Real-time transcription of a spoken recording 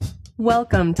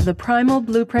Welcome to the Primal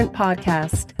Blueprint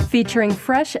podcast, featuring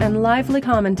fresh and lively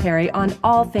commentary on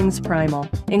all things primal,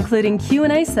 including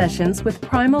Q&A sessions with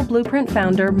Primal Blueprint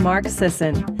founder Mark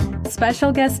Sisson,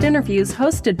 special guest interviews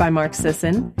hosted by Mark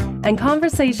Sisson, and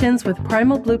conversations with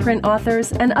Primal Blueprint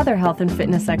authors and other health and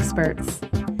fitness experts.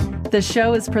 The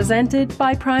show is presented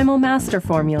by Primal Master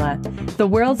Formula, the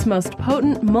world's most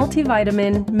potent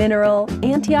multivitamin, mineral,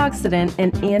 antioxidant,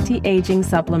 and anti-aging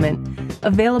supplement,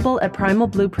 available at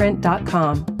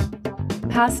primalblueprint.com.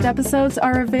 Past episodes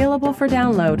are available for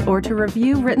download or to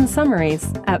review written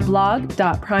summaries at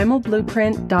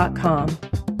blog.primalblueprint.com.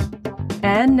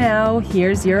 And now,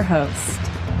 here's your host,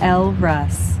 Elle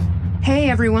Russ.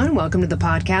 Hey everyone, welcome to the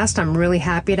podcast. I'm really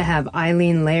happy to have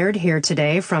Eileen Laird here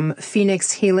today from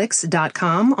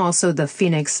phoenixhelix.com, also the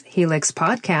Phoenix Helix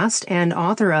podcast, and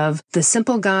author of The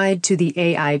Simple Guide to the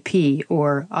AIP,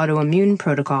 or Autoimmune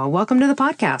Protocol. Welcome to the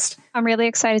podcast. I'm really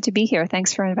excited to be here.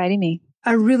 Thanks for inviting me.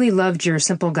 I really loved your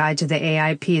Simple Guide to the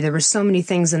AIP. There were so many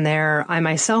things in there I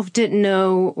myself didn't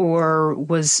know or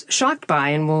was shocked by,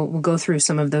 and we'll go through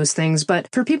some of those things. But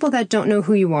for people that don't know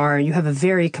who you are, you have a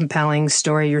very compelling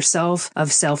story yourself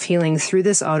of self-healing through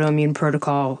this autoimmune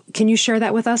protocol. Can you share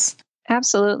that with us?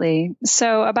 Absolutely.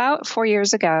 So about 4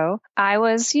 years ago, I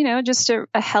was, just a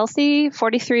healthy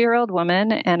 43-year-old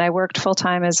woman, and I worked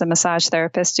full-time as a massage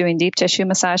therapist doing deep tissue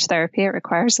massage therapy. It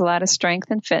requires a lot of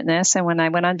strength and fitness. And when I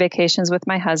went on vacations with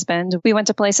my husband, we went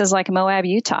to places like Moab,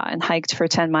 Utah, and hiked for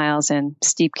 10 miles in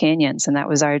steep canyons. And that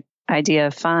was our idea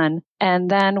of fun. And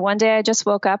then one day I just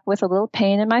woke up with a little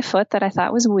pain in my foot that I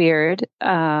thought was weird.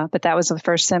 But that was the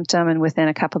first symptom. And within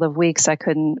a couple of weeks, I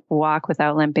couldn't walk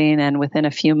without limping. And within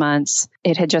a few months,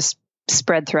 it had just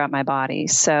spread throughout my body.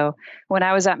 So when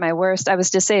I was at my worst, I was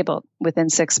disabled within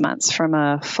 6 months, from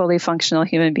a fully functional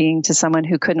human being to someone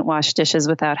who couldn't wash dishes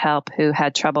without help, who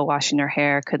had trouble washing her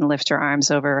hair, couldn't lift her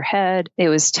arms over her head. It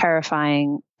was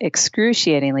terrifying,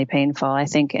 excruciatingly painful. I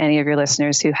think any of your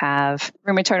listeners who have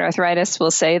rheumatoid arthritis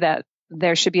will say that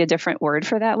there should be a different word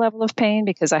for that level of pain,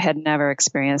 because I had never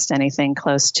experienced anything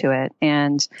close to it.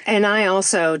 And I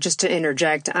also, just to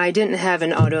interject, I didn't have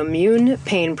an autoimmune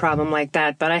pain problem like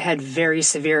that, but I had very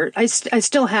severe, I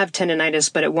still have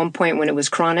tendonitis, but at one point when it was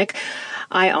chronic,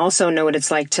 I also know what it's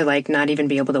like to not even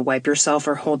be able to wipe yourself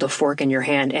or hold a fork in your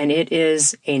hand. And it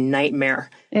is a nightmare.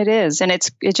 It is. And it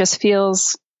just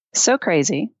feels so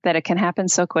crazy that it can happen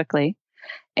so quickly.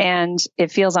 And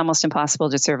it feels almost impossible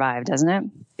to survive, doesn't it?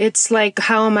 It's like,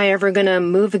 how am I ever going to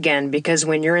move again? Because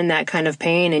when you're in that kind of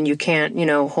pain and you can't,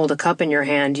 hold a cup in your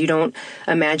hand, you don't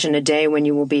imagine a day when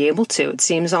you will be able to. It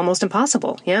seems almost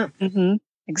impossible. Yeah. Mm-hmm.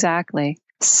 Exactly.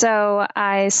 So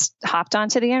I hopped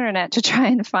onto the internet to try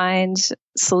and find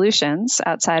solutions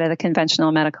outside of the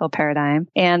conventional medical paradigm.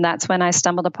 And that's when I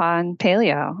stumbled upon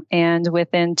paleo. And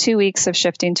within 2 weeks of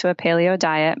shifting to a paleo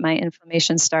diet, my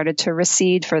inflammation started to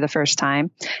recede for the first time.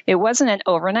 It wasn't an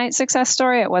overnight success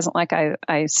story. It wasn't like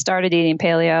I started eating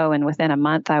paleo and within a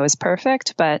month I was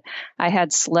perfect, but I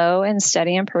had slow and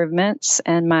steady improvements,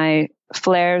 and my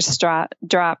flares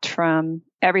dropped from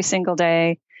every single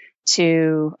day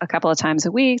to a couple of times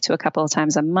a week to a couple of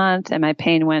times a month. And my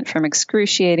pain went from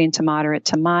excruciating to moderate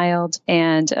to mild.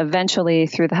 And eventually,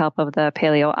 through the help of the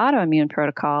paleo autoimmune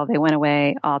protocol, they went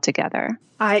away altogether.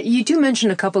 You do mention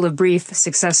a couple of brief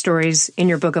success stories in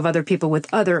your book of other people with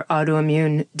other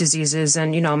autoimmune diseases.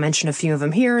 And, I'll mention a few of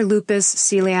them here: lupus,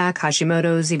 celiac,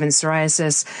 Hashimoto's, even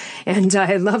psoriasis. And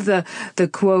I love the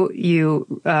quote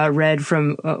you read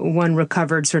from one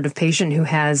recovered sort of patient who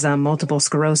has multiple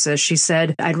sclerosis. She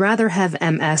said, "I'd rather have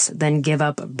MS than give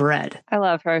up bread." I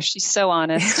love her. She's so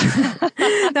honest.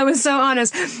 That was so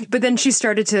honest. But then she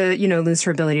started to, lose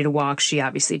her ability to walk. She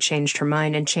obviously changed her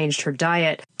mind and changed her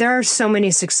diet. There are so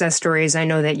many success stories I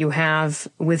know that you have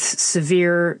with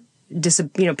severe,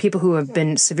 people who have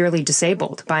been severely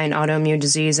disabled by an autoimmune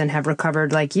disease and have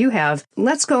recovered like you have.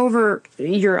 Let's go over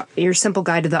your simple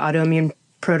guide to the autoimmune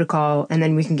protocol, and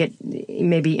then we can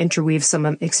maybe interweave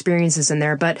some experiences in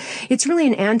there. But it's really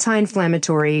an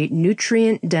anti-inflammatory,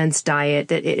 nutrient-dense diet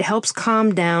that it helps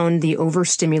calm down the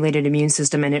overstimulated immune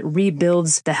system, and it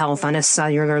rebuilds the health on a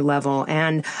cellular level.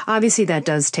 And obviously that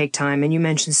does take time. And you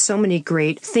mentioned so many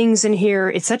great things in here.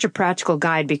 It's such a practical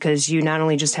guide because you not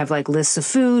only just have lists of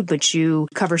food, but you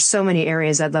cover so many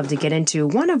areas I'd love to get into.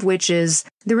 One of which is,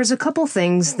 there was a couple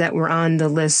things that were on the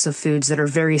lists of foods that are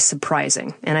very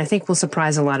surprising, and I think will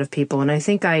surprise a lot of people. And I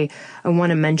think I want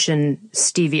to mention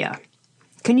stevia.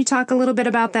 Can you talk a little bit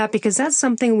about that? Because that's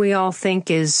something we all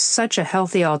think is such a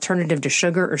healthy alternative to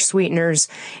sugar or sweeteners,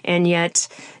 and yet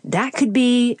that could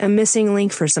be a missing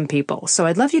link for some people. So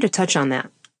I'd love you to touch on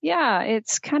that. Yeah,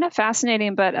 it's kind of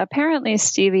fascinating, but apparently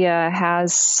stevia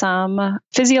has some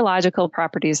physiological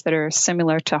properties that are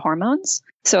similar to hormones.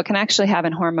 So it can actually have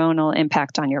an hormonal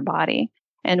impact on your body.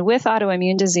 And with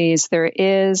autoimmune disease, there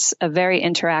is a very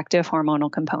interactive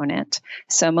hormonal component.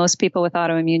 So most people with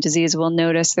autoimmune disease will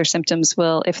notice their symptoms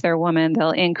will, if they're a woman, they'll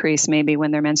increase maybe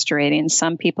when they're menstruating.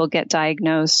 Some people get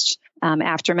diagnosed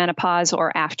after menopause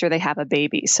or after they have a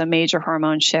baby. So major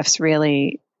hormone shifts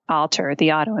really alter the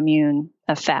autoimmune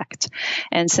effect.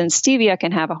 And since stevia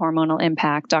can have a hormonal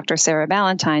impact, Dr. Sarah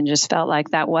Ballantyne just felt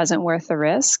like that wasn't worth the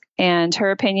risk. And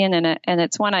her opinion, and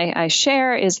it's one I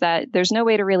share, is that there's no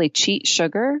way to really cheat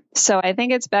sugar. So I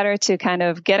think it's better to kind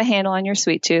of get a handle on your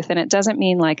sweet tooth. And it doesn't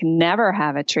mean like never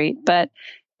have a treat, but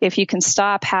if you can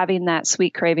stop having that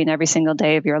sweet craving every single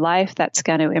day of your life, that's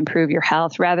going to improve your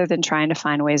health rather than trying to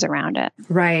find ways around it.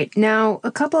 Right. Now,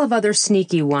 a couple of other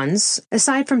sneaky ones,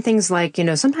 aside from things like,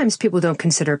 sometimes people don't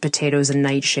consider potatoes a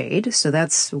nightshade. So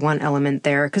that's one element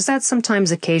there, because that's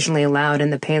sometimes occasionally allowed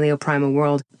in the paleo-primal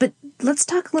world. But let's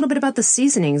talk a little bit about the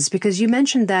seasonings, because you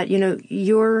mentioned that,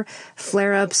 your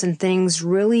flare-ups and things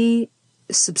really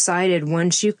subsided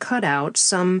once you cut out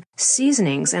some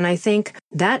seasonings. And I think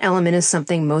that element is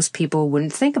something most people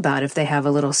wouldn't think about. If they have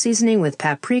a little seasoning with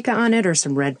paprika on it or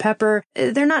some red pepper,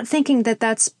 they're not thinking that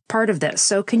that's part of this.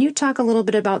 So can you talk a little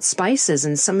bit about spices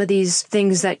and some of these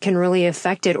things that can really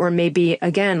affect it, or maybe,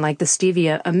 again, like the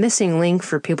stevia, a missing link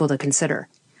for people to consider?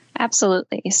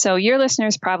 Absolutely. So your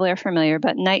listeners probably are familiar,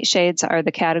 but nightshades are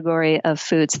the category of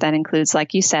foods that includes,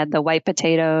 like you said, the white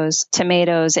potatoes,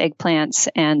 tomatoes, eggplants,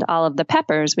 and all of the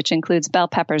peppers, which includes bell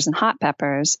peppers and hot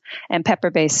peppers and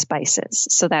pepper-based spices.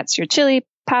 So that's your chili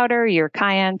powder, your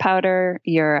cayenne powder,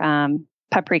 your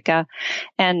paprika,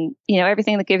 and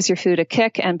everything that gives your food a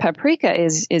kick. And paprika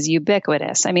is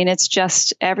ubiquitous. I mean, it's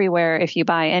just everywhere. If you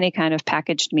buy any kind of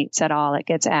packaged meats at all, it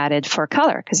gets added for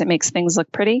color because it makes things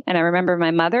look pretty. And I remember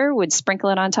my mother would sprinkle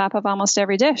it on top of almost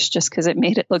every dish just because it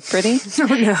made it look pretty.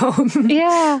 Oh no!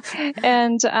 Yeah,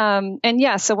 and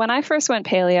yeah. So when I first went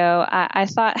paleo, I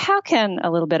thought, how can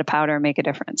a little bit of powder make a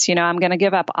difference? I'm going to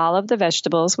give up all of the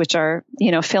vegetables, which are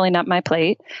filling up my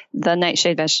plate, the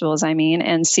nightshade vegetables, I mean,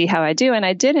 and see how I do. And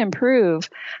I did improve,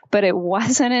 but it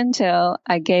wasn't until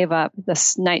I gave up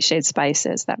the nightshade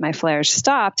spices that my flares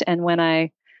stopped. And when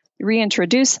I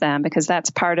reintroduced them, because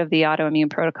that's part of the autoimmune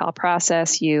protocol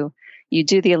process, you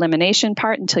do the elimination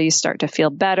part until you start to feel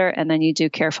better, and then you do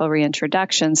careful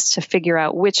reintroductions to figure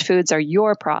out which foods are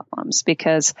your problems,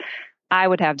 because I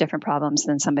would have different problems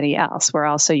than somebody else. We're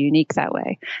all so unique that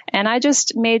way. And I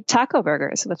just made taco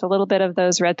burgers with a little bit of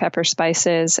those red pepper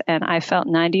spices, and I felt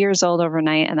 90 years old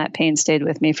overnight, and that pain stayed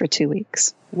with me for 2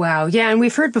 weeks. Wow. Yeah. And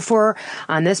we've heard before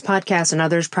on this podcast and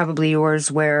others, probably yours,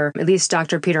 where at least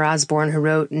Dr. Peter Osborne, who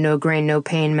wrote No Grain, No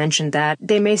Pain, mentioned that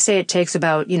they may say it takes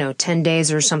about, 10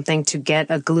 days or something to get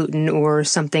a gluten or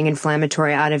something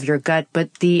inflammatory out of your gut,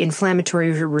 but the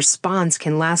inflammatory response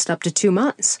can last up to 2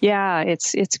 months. Yeah,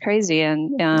 it's crazy.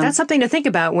 And that's something to think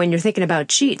about when you're thinking about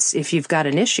cheats if you've got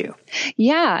an issue.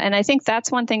 Yeah. And I think that's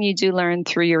one thing you do learn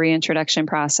through your reintroduction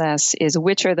process is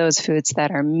which are those foods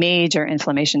that are major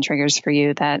inflammation triggers for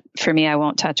you that, for me, I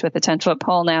won't touch with a 10-foot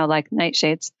pole now, like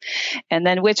nightshades. And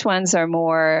then which ones are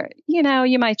more,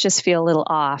 you might just feel a little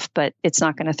off, but it's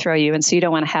not going to throw you. And so you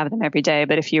don't want to have them every day.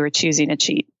 But if you were choosing a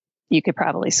cheat, you could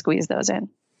probably squeeze those in.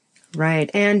 Right.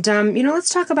 And, let's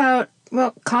talk about,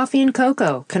 coffee and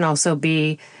cocoa can also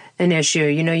be an issue.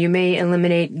 You may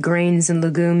eliminate grains and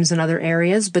legumes in other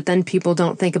areas, but then people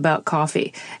don't think about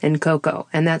coffee and cocoa.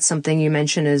 And that's something you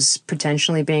mentioned as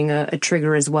potentially being a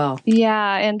trigger as well.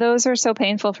 Yeah. And those are so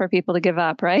painful for people to give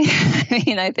up, right?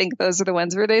 I think those are the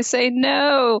ones where they say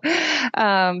no.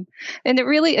 And it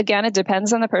really, again, it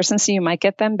depends on the person. So you might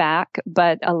get them back,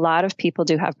 but a lot of people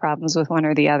do have problems with one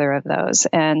or the other of those.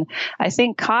 And I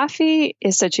think coffee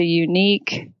is such a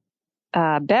unique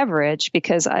beverage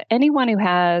because anyone who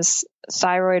has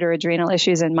thyroid or adrenal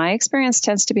issues, in my experience,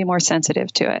 tends to be more sensitive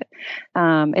to it.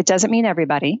 It doesn't mean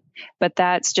everybody, but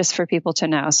that's just for people to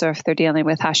know. So if they're dealing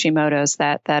with Hashimoto's,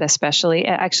 that especially,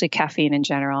 actually caffeine in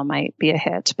general might be a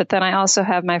hit. But then I also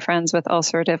have my friends with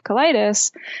ulcerative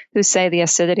colitis who say the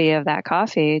acidity of that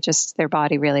coffee, just their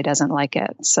body really doesn't like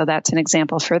it. So that's an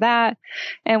example for that.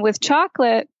 And with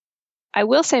chocolate, I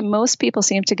will say most people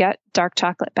seem to get dark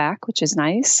chocolate back, which is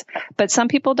nice, but some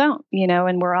people don't,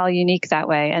 and we're all unique that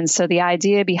way. And so the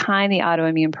idea behind the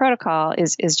autoimmune protocol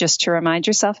is just to remind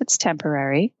yourself it's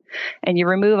temporary, and you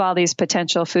remove all these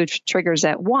potential food triggers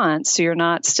at once, so you're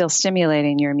not still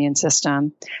stimulating your immune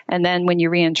system. And then when you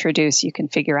reintroduce, you can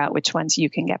figure out which ones you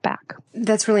can get back.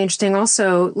 That's really interesting.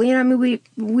 Also, Lena, I mean,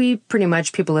 we pretty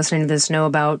much, people listening to this know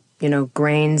about,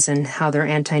 grains and how they're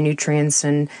anti-nutrients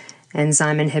and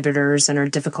enzyme inhibitors and are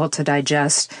difficult to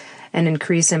digest and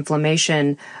increase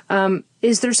inflammation.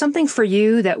 Is there something for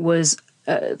you that was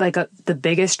the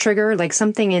biggest trigger, like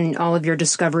something in all of your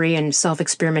discovery and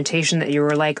self-experimentation that you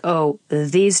were like, oh,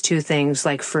 these two things,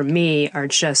 like for me, are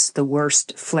just the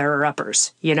worst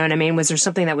flare-uppers? You know what I mean? Was there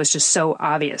something that was just so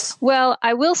obvious? Well,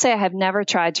 I will say I have never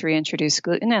tried to reintroduce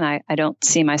gluten, and I don't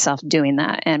see myself doing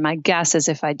that. And my guess is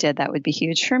if I did, that would be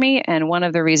huge for me. And one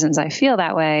of the reasons I feel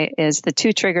that way is the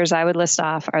two triggers I would list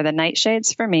off are the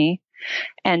nightshades for me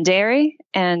and dairy.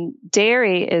 And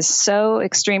dairy is so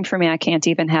extreme for me, I can't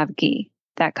even have ghee.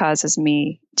 That causes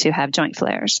me to have joint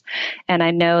flares. And I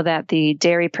know that the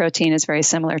dairy protein is very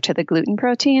similar to the gluten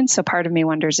protein. So part of me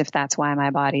wonders if that's why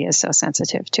my body is so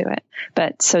sensitive to it.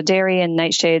 But so dairy and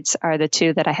nightshades are the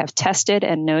two that I have tested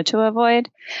and know to avoid.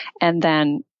 And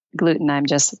then gluten, I'm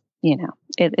just,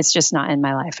 it's just not in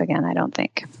my life again, I don't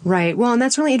think. Right. Well, and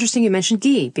that's really interesting you mentioned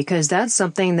ghee, because that's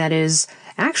something that is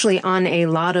actually on a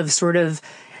lot of sort of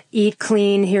eat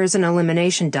clean, here's an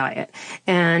elimination diet.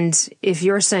 And if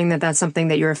you're saying that that's something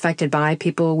that you're affected by,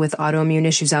 people with autoimmune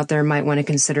issues out there might want to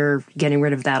consider getting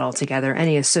rid of that altogether.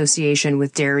 Any association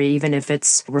with dairy, even if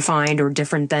it's refined or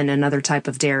different than another type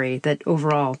of dairy, that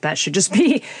overall that should just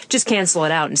cancel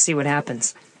it out and see what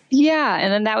happens. Yeah.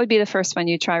 And then that would be the first one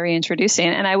you try reintroducing.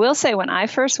 And I will say when I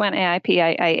first went AIP,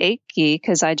 I ate ghee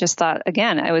because I just thought,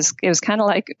 again, it was kind of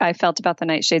like I felt about the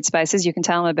nightshade spices. You can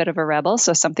tell I'm a bit of a rebel.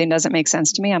 So if something doesn't make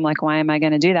sense to me, I'm like, why am I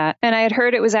going to do that? And I had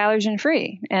heard it was allergen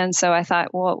free. And so I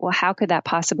thought, well, how could that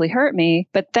possibly hurt me?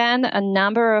 But then a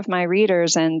number of my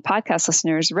readers and podcast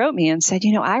listeners wrote me and said,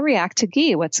 I react to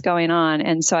ghee. What's going on?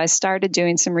 And so I started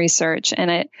doing some research.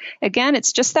 And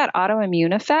it's just that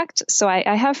autoimmune effect. So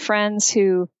I have friends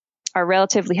who are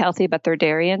relatively healthy, but they're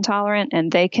dairy intolerant,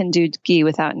 and they can do ghee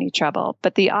without any trouble.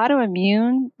 But the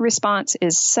autoimmune response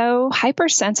is so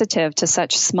hypersensitive to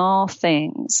such small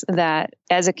things that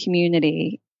as a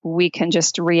community, we can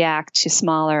just react to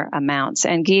smaller amounts.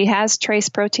 And ghee has trace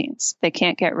proteins. They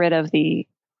can't get rid of the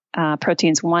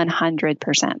proteins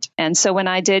 100%. And so when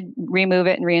I did remove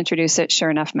it and reintroduce it, sure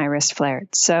enough, my wrist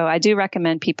flared. So I do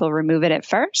recommend people remove it at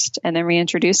first and then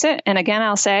reintroduce it. And again,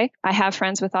 I'll say I have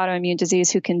friends with autoimmune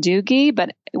disease who can do ghee,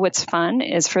 but what's fun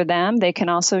is for them, they can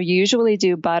also usually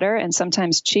do butter and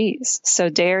sometimes cheese. So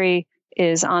dairy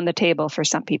is on the table for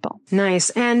some people.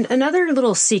 Nice. And another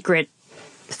little secret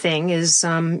thing is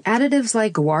additives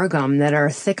like guar gum that are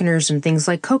thickeners and things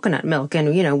like coconut milk.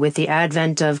 And, with the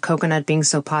advent of coconut being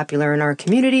so popular in our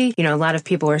community, a lot of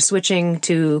people are switching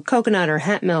to coconut or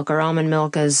hemp milk or almond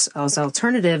milk as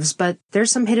alternatives, but there's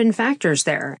some hidden factors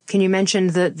there. Can you mention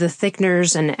the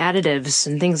thickeners and additives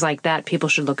and things like that people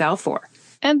should look out for?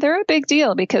 And they're a big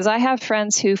deal because I have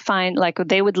friends who find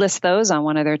they would list those on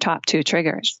one of their top 2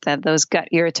 triggers, that those gut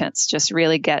irritants just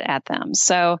really get at them.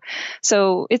 So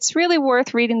it's really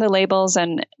worth reading the labels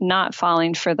and not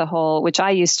falling for the whole, which I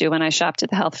used to when I shopped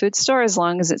at the health food store, as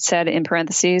long as it said in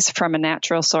parentheses from a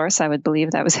natural source, I would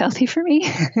believe that was healthy for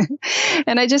me.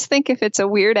 And I just think if it's a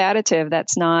weird additive,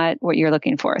 that's not what you're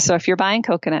looking for. So if you're buying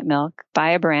coconut milk,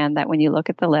 buy a brand that when you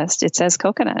look at the list, it says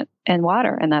coconut and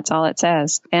water, and that's all it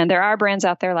says. And there are brands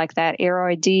out there like that.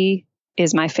 Aroid D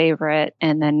is my favorite,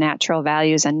 and then Natural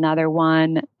Value is another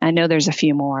one. I know there's a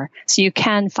few more, so you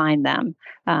can find them.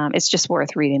 It's just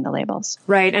worth reading the labels.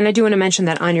 Right. And I do want to mention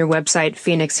that on your website,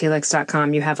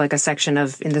 phoenixhelix.com, you have a section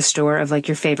in the store of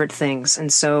your favorite things.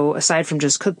 And so aside from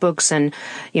just cookbooks and,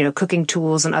 cooking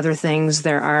tools and other things,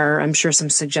 there are, I'm sure, some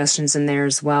suggestions in there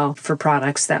as well for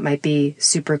products that might be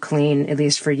super clean, at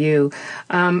least for you.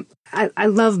 I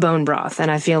love bone broth, and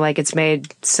I feel like it's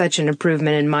made such an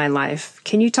improvement in my life.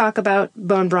 Can you talk about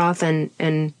bone broth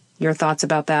and your thoughts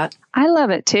about that? I love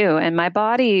it too. And my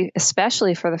body,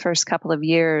 especially for the first couple of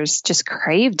years, just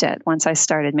craved it once I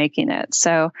started making it.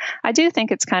 So I do think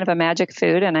it's kind of a magic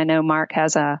food. And I know Mark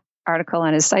has a article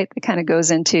on his site that kind of goes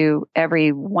into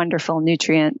every wonderful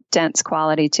nutrient dense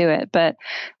quality to it. But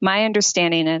my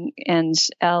understanding, and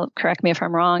Elle, correct me if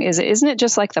I'm wrong, isn't it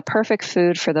just like the perfect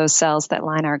food for those cells that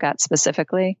line our gut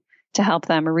specifically to help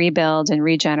them rebuild and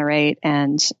regenerate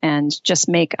and just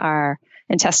make our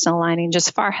intestinal lining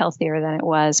just far healthier than it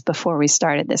was before we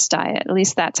started this diet? At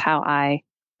least that's how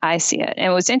I see it.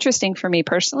 And it was interesting for me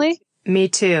personally. Me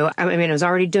too. I mean, it was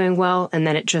already doing well, and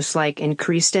then it just like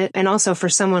increased it. And also for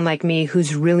someone like me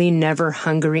who's really never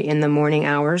hungry in the morning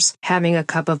hours, having a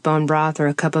cup of bone broth or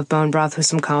a cup of bone broth with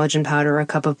some collagen powder or a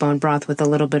cup of bone broth with a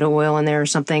little bit of oil in there or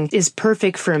something is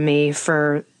perfect for me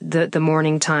for the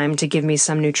morning time to give me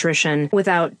some nutrition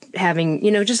without having,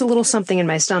 just a little something in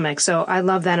my stomach. So I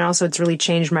love that. And also it's really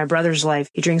changed my brother's life.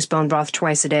 He drinks bone broth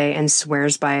twice a day and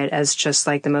swears by it as just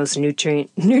like the most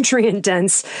nutrient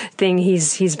dense thing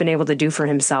he's been able to do for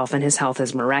himself, and his health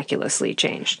has miraculously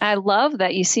changed. I love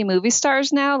that you see movie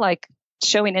stars now, like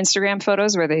showing Instagram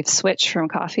photos where they've switched from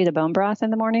coffee to bone broth in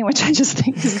the morning, which I just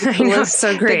think is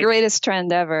so great. The greatest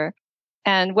trend ever.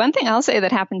 And one thing I'll say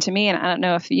that happened to me, and I don't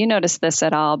know if you noticed this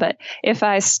at all, but if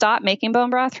I stop making bone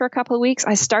broth for a couple of weeks,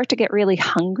 I start to get really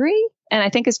hungry. And I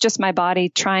think it's just my body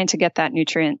trying to get that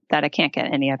nutrient that I can't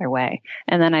get any other way.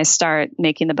 And then I start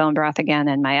making the bone broth again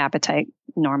and my appetite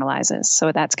normalizes.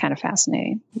 So that's kind of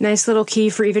fascinating. Nice little key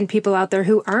for even people out there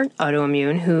who aren't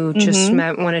autoimmune, who just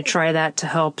might want to try that to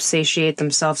help satiate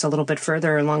themselves a little bit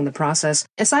further along the process.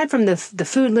 Aside from the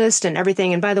food list and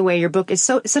everything, and by the way, your book is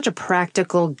it's such a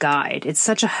practical guide. It's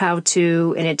such a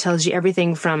how-to, and it tells you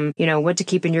everything from, what to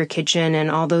keep in your kitchen and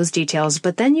all those details.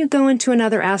 But then you go into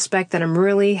another aspect that I'm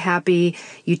really happy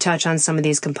you touch on some of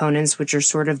these components, which are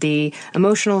sort of the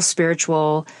emotional,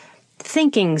 spiritual,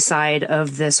 thinking side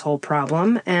of this whole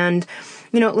problem. And,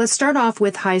 let's start off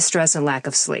with high stress and lack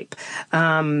of sleep.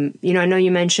 I know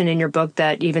you mentioned in your book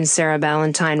that even Sarah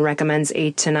Ballantyne recommends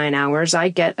 8 to 9 hours. I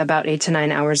get about 8 to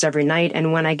 9 hours every night.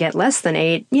 And when I get less than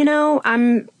 8,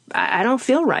 I don't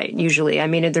feel right usually. I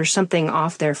mean, there's something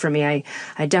off there for me.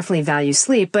 I definitely value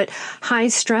sleep, but high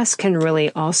stress can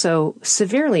really also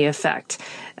severely affect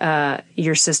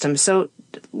your system. So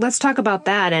let's talk about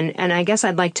that. And I guess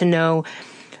I'd like to know,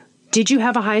 did you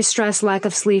have a high stress, lack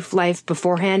of sleep life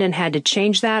beforehand and had to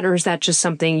change that? Or is that just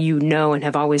something you know and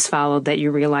have always followed that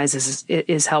you realize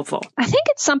is helpful? I think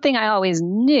it's something I always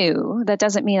knew. That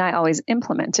doesn't mean I always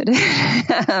implemented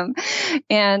it.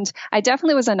 And I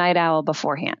definitely was a night owl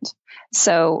beforehand.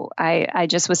 So I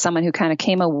just was someone who kind of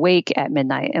came awake at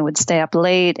midnight and would stay up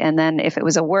late. And then if it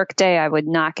was a work day, I would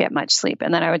not get much sleep.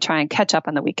 And then I would try and catch up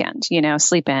on the weekend,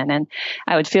 sleep in. And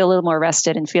I would feel a little more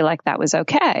rested and feel like that was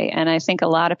okay. And I think a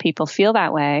lot of people feel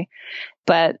that way.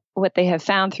 But what they have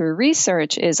found through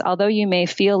research is although you may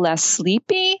feel less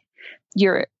sleepy,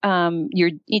 your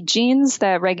genes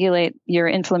that regulate your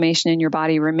inflammation in your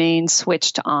body remain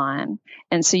switched on.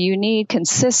 And so you need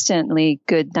consistently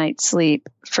good night's sleep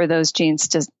for those genes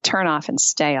to turn off and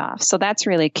stay off. So that's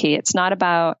really key. It's not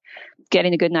about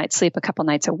getting a good night's sleep a couple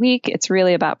nights a week. It's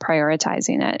really about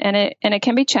prioritizing it. And it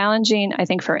can be challenging, I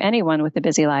think, for anyone with a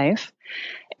busy life.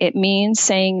 It means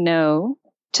saying no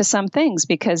to some things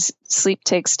because sleep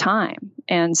takes time.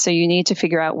 And so you need to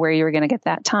figure out where you're going to get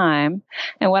that time.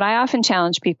 And what I often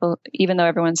challenge people, even though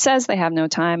everyone says they have no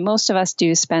time, most of us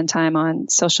do spend time on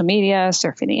social media,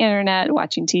 surfing the internet,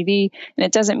 watching TV. And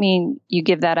it doesn't mean you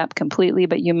give that up completely,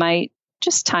 but you might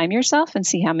just time yourself and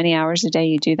see how many hours a day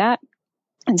you do that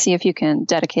and see if you can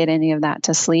dedicate any of that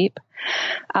to sleep.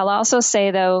 I'll also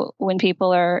say, though, when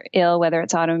people are ill, whether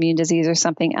it's autoimmune disease or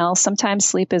something else, sometimes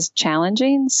sleep is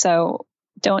challenging. So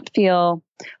don't feel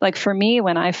like, for me,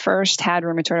 when I first had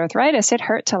rheumatoid arthritis, it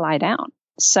hurt to lie down.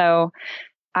 So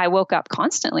I woke up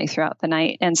constantly throughout the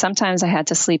night, and sometimes I had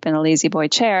to sleep in a lazy boy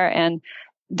chair. And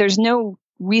there's no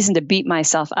reason to beat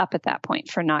myself up at that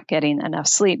point for not getting enough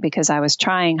sleep because I was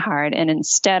trying hard. And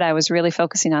instead, I was really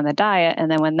focusing on the diet. And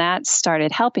then when that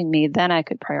started helping me, then I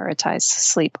could prioritize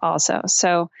sleep also.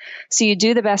 So you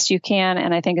do the best you can.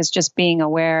 And I think it's just being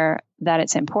aware that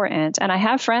it's important. And I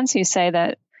have friends who say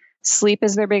that sleep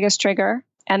is their biggest trigger,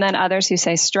 and then others who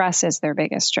say stress is their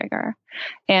biggest trigger.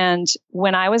 And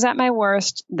when I was at my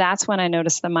worst, that's when I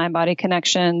noticed the mind-body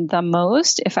connection the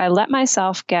most. If I let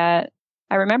myself I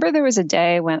remember there was a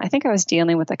day when I think I was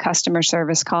dealing with a customer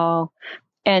service call,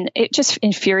 and it just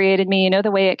infuriated me. You know,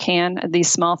 the way it can, these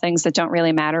small things that don't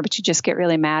really matter, but you just get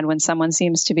really mad when someone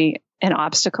seems to be an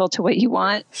obstacle to what you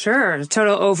want. Sure.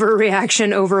 Total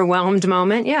overreaction, overwhelmed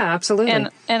moment. Yeah, absolutely.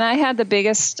 And I had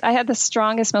the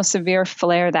strongest, most severe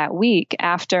flare that week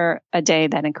after a day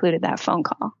that included that phone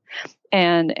call.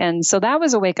 And so that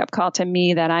was a wake-up call to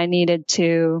me that I needed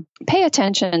to pay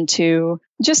attention to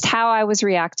just how I was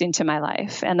reacting to my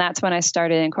life. And that's when I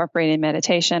started incorporating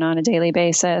meditation on a daily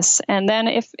basis. And then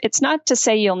if it's not to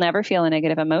say you'll never feel a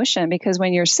negative emotion, because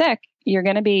when you're sick, you're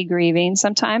going to be grieving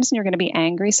sometimes and you're going to be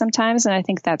angry sometimes. And I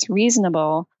think that's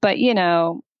reasonable. But,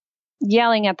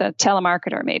 yelling at the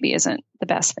telemarketer maybe isn't the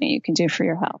best thing you can do for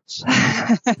your health.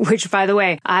 Which, by the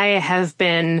way, I have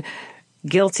been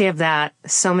guilty of that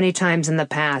so many times in the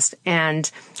past. And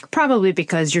probably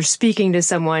because you're speaking to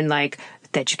someone like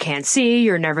that you can't see,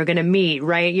 you're never going to meet,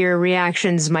 right? Your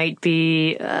reactions might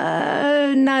be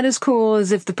not as cool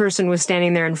as if the person was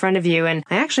standing there in front of you. And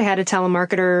I actually had a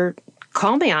telemarketer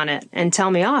call me on it and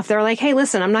tell me off. They're like, hey,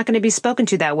 listen, I'm not going to be spoken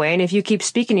to that way. And if you keep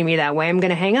speaking to me that way, I'm going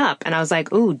to hang up. And I was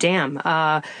like, ooh, damn,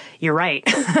 you're right.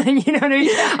 You know what I mean?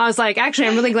 I was like, actually,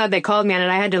 I'm really glad they called me on it.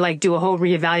 I had to like do a whole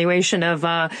reevaluation of,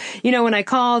 when I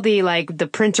call the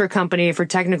printer company for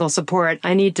technical support,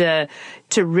 I need to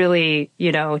really,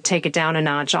 take it down a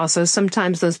notch. Also,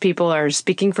 sometimes those people are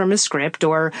speaking from a script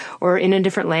or in a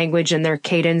different language, and their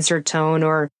cadence or tone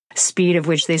or speed of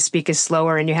which they speak is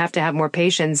slower, and you have to have more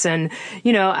patience. And,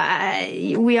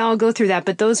 we all go through that,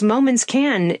 but those moments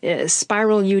can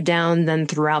spiral you down then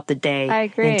throughout the day. I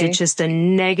agree. Into just a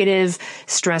negative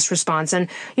stress response. And,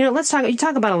 you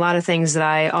talk about a lot of things that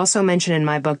I also mention in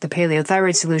my book, The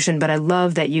Paleothyroid Solution, but I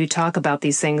love that you talk about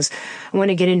these things. I want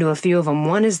to get into a few of them.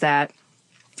 One is that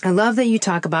I love that you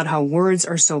talk about how words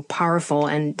are so powerful,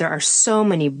 and there are so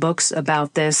many books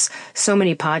about this, so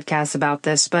many podcasts about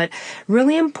this, but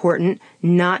really important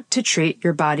not to treat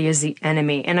your body as the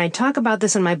enemy. And I talk about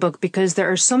this in my book because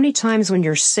there are so many times when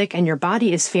you're sick and your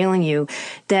body is failing you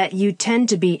that you tend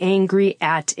to be angry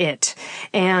at it.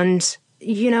 And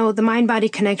the mind-body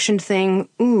connection thing,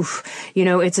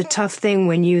 it's a tough thing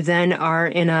when you then are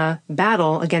in a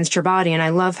battle against your body. And I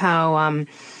love how,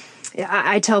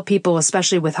 I tell people,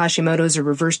 especially with Hashimoto's or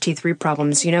reverse T3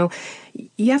 problems, you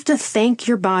have to thank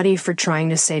your body for trying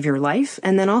to save your life,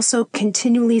 and then also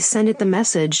continually send it the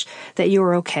message that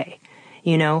you're okay,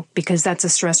 because that's a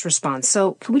stress response.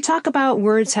 So can we talk about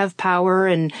words have power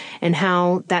and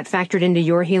how that factored into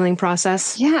your healing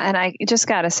process? Yeah. And I just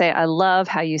got to say, I love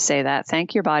how you say that.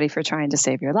 Thank your body for trying to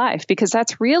save your life, because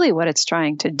that's really what it's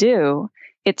trying to do.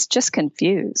 It's just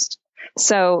confused.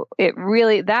 So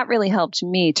that really helped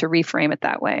me to reframe it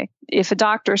that way. If a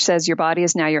doctor says your body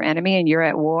is now your enemy and you're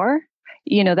at war,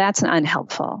 that's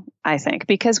unhelpful, I think,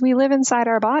 because we live inside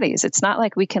our bodies. It's not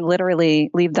like we can literally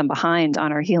leave them behind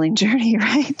on our healing journey,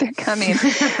 right? They're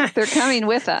coming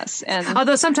with us. And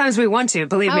although sometimes we want to,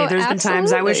 believe me, there's been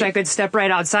times I wish I could step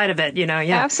right outside of it, yeah.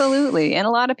 Absolutely. And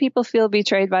a lot of people feel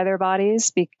betrayed by their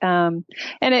bodies. And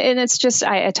it's just,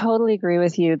 I totally agree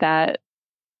with you that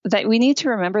we need to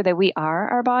remember that we are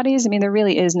our bodies. I mean, there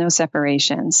really is no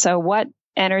separation. So what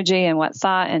energy and what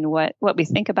thought and what we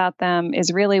think about them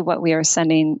is really what we are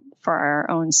sending for our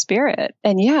own spirit.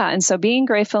 And so being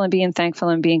grateful and being thankful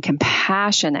and being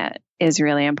compassionate is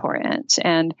really important.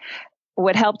 And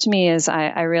what helped me is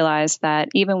I realized that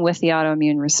even with the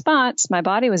autoimmune response, my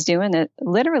body was doing it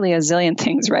literally a zillion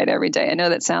things right every day. I know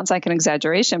that sounds like an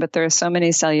exaggeration, but there are so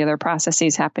many cellular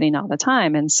processes happening all the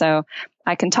time. And so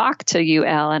I can talk to you,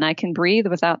 Elle, and I can breathe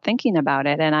without thinking about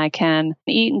it. And I can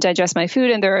eat and digest my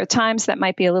food. And there are times that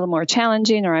might be a little more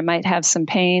challenging, or I might have some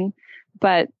pain,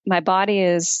 but my body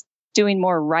is doing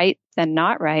more right than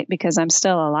not right because I'm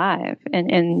still alive.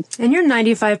 And you're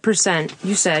 95%,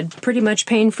 you said, pretty much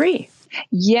pain-free.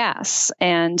 Yes.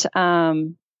 And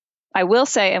I will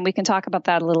say, and we can talk about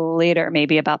that a little later,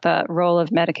 maybe about the role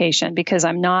of medication, because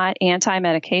I'm not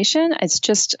anti-medication. It's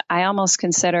just, I almost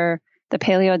consider the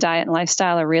paleo diet and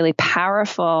lifestyle a really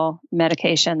powerful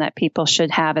medication that people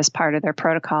should have as part of their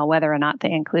protocol, whether or not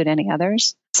they include any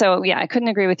others. So yeah, I couldn't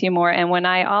agree with you more. And when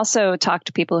I also talk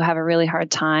to people who have a really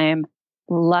hard time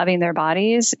loving their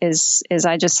bodies is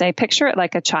I just say, picture it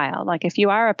like a child. Like if you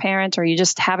are a parent or you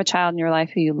just have a child in your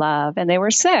life who you love and they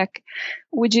were sick,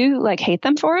 would you hate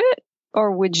them for it? Or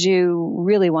would you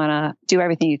really want to do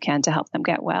everything you can to help them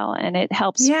get well? And it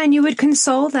helps. Yeah. And you would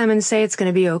console them and say, it's going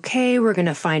to be okay. We're going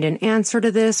to find an answer to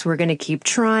this. We're going to keep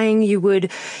trying. You would,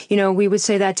 we would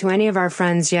say that to any of our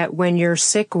friends. Yet when you're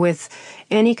sick with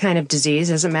any kind of disease,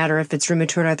 doesn't matter if it's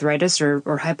rheumatoid arthritis or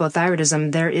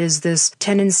hypothyroidism, there is this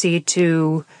tendency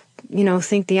to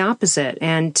think the opposite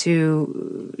and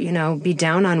to, be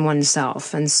down on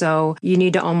oneself. And so you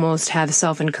need to almost have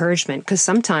self-encouragement, because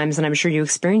sometimes, and I'm sure you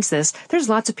experience this, there's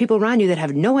lots of people around you that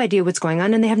have no idea what's going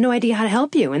on and they have no idea how to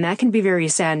help you. And that can be very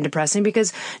sad and depressing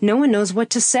because no one knows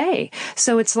what to say.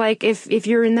 So it's like if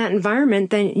you're in that environment,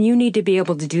 then you need to be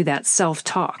able to do that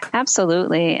self-talk.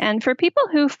 Absolutely. And for people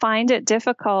who find it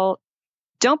difficult,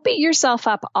 don't beat yourself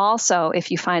up also if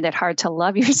you find it hard to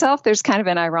love yourself. There's kind of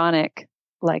an ironic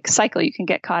cycle you can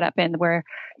get caught up in where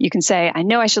you can say, I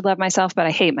know I should love myself, but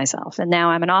I hate myself. And now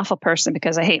I'm an awful person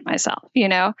because I hate myself,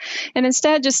 and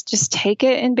instead just take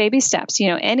it in baby steps,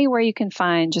 anywhere you can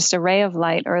find just a ray of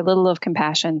light or a little of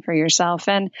compassion for yourself.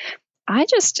 And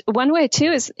one way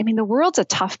too is, I mean, the world's a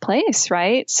tough place,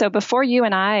 right? So before you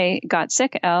and I got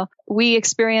sick, Elle, we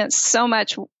experienced so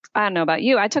much. I don't know about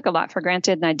you. I took a lot for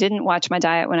granted and I didn't watch my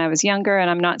diet when I was younger. And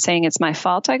I'm not saying it's my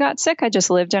fault I got sick. I just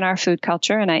lived in our food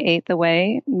culture and I ate the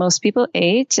way most people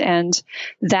ate. And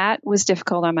that was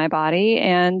difficult on my body.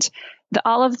 And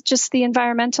all of just the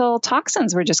environmental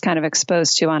toxins we're just kind of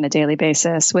exposed to on a daily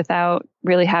basis without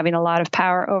really having a lot of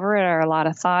power over it or a lot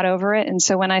of thought over it. And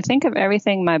so when I think of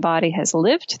everything my body has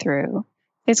lived through,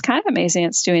 it's kind of amazing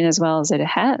it's doing as well as it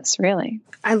has, really.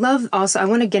 I love also, I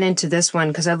want to get into this one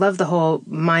because I love the whole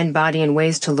mind, body, and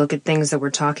ways to look at things that we're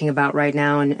talking about right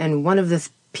now. And one of the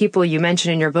people you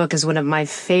mentioned in your book is one of my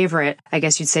favorite, I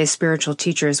guess you'd say, spiritual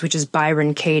teachers, which is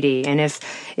Byron Katie. And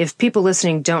if people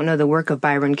listening don't know the work of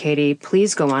Byron Katie,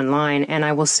 please go online. And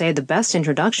I will say the best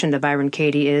introduction to Byron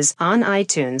Katie is on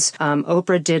iTunes.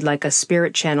 Oprah did like a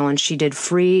spirit channel and she did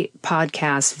free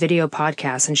podcasts, video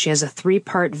podcasts, and she has a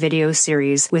 3-part video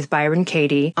series with Byron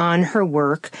Katie on her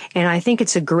work. And I think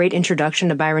it's a great introduction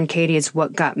to Byron Katie. It's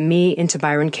what got me into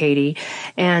Byron Katie.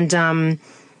 And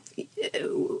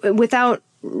without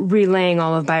relaying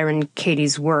all of Byron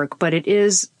Katie's work, but it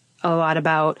is a lot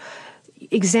about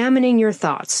examining your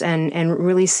thoughts and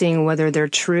really seeing whether they're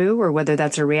true or whether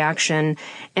that's a reaction.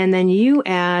 And then you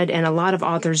add, and a lot of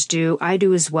authors do, I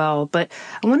do as well, but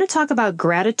I want to talk about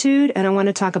gratitude and I want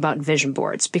to talk about vision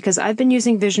boards because I've been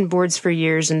using vision boards for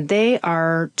years and they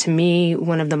are, to me,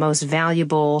 one of the most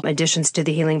valuable additions to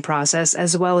the healing process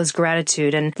as well as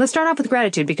gratitude. And let's start off with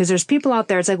gratitude because there's people out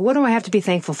there, it's like, what do I have to be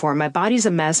thankful for? My body's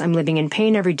a mess. I'm living in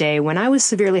pain every day. When I was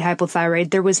severely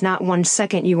hypothyroid, there was not 1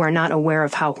 second you are not aware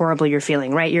of how horrible you're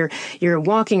feeling, right? You're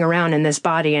walking around in this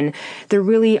body and there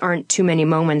really aren't too many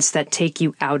moments that take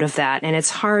you out of that. And it's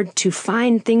hard to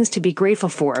find things to be grateful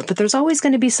for, but there's always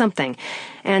going to be something.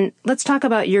 And let's talk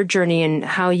about your journey and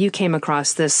how you came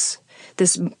across this,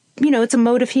 it's a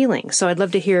mode of healing. So I'd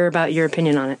love to hear about your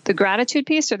opinion on it. The gratitude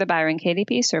piece or the Byron Katie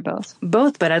piece or both?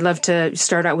 Both, but I'd love to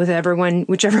start out with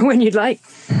whichever one you'd like.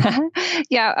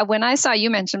 Yeah. When I saw you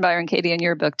mention Byron Katie in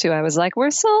your book too, I was like,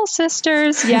 we're soul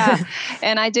sisters. Yeah.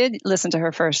 And I did listen to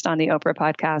her first on the Oprah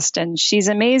podcast and she's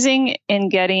amazing in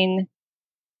getting,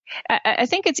 I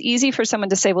think it's easy for someone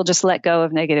to say, well, just let go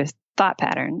of negative thought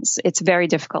patterns. It's very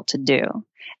difficult to do.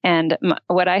 And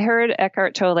what I heard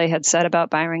Eckhart Tolle had said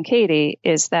about Byron Katie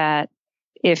is that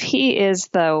if he is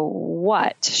the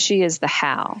what, she is the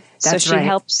how. That's so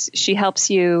right. She helps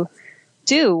you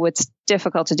do what's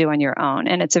difficult to do on your own.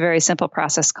 And it's a very simple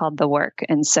process called the work.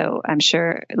 And so I'm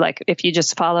sure like if you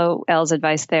just follow Elle's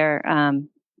advice there,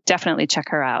 definitely check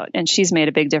her out. And she's made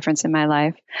a big difference in my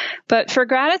life. But for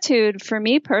gratitude, for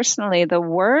me personally, the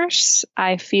worse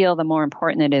I feel, the more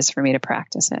important it is for me to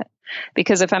practice it.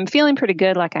 Because if I'm feeling pretty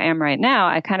good like I am right now,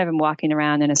 I kind of am walking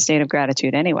around in a state of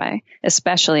gratitude anyway,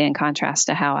 especially in contrast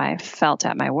to how I felt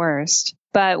at my worst.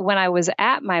 But when I was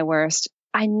at my worst,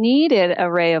 I needed a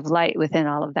ray of light within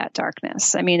all of that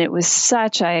darkness. I mean, it was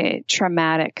such a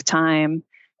traumatic time.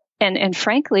 And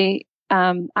frankly,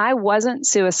 I wasn't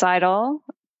suicidal,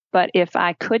 but if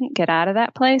I couldn't get out of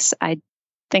that place, I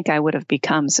think I would have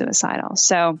become suicidal.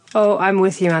 So, I'm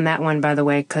with you on that one, by the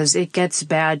way, because it gets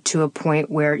bad to a point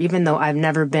where even though I've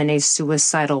never been a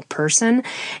suicidal person,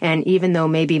 and even though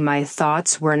maybe my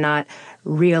thoughts were not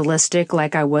realistic,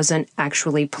 like I wasn't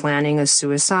actually planning a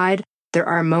suicide, there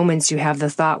are moments you have the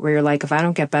thought where you're like, if I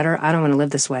don't get better, I don't want to live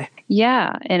this way.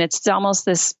 Yeah. And it's almost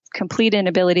this complete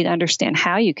inability to understand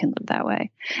how you can live that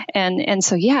way. And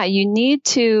so, yeah, you need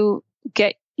to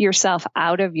get yourself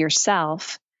out of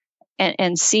yourself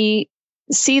and see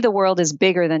the world as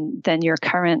bigger than your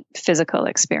current physical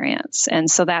experience. And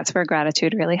so that's where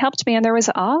gratitude really helped me. And there was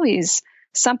always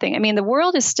something. I mean, the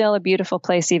world is still a beautiful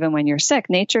place even when you're sick.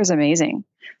 Nature is amazing.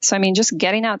 So, I mean, just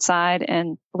getting outside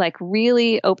and like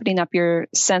really opening up your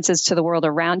senses to the world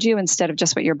around you instead of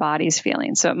just what your body's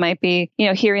feeling. So it might be,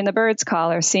 hearing the birds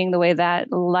call or seeing the way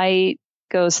that light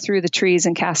goes through the trees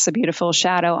and casts a beautiful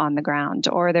shadow on the ground,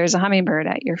 or there's a hummingbird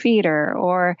at your feet,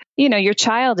 or your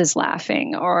child is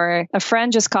laughing, or a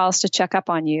friend just calls to check up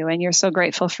on you and you're so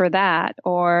grateful for that,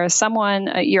 or someone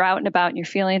you're out and about and you're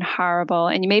feeling horrible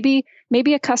and maybe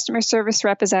a customer service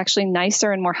rep is actually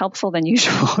nicer and more helpful than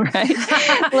usual,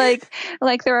 right?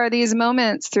 like there are these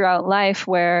moments throughout life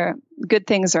where good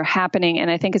things are happening,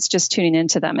 and I think it's just tuning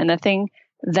into them. And the thing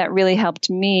that really helped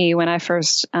me when I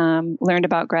first learned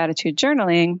about gratitude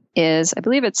journaling is, I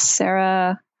believe it's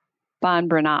Sarah Von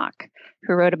Brannock,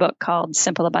 who wrote a book called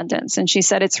Simple Abundance. And she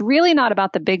said, it's really not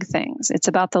about the big things. It's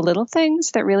about the little things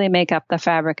that really make up the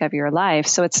fabric of your life.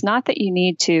 So it's not that you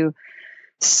need to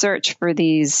search for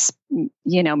these,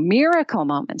 miracle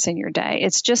moments in your day.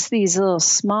 It's just these little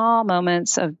small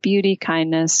moments of beauty,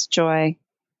 kindness, joy,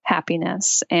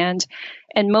 happiness. And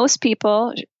most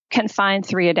people can find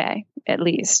 3 a day at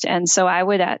least. And so I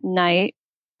would at night,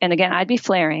 and again, I'd be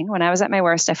flaring. When I was at my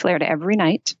worst, I flared every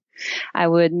night. I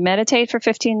would meditate for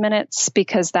 15 minutes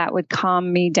because that would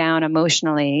calm me down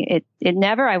emotionally. It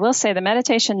never, I will say the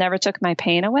meditation never took my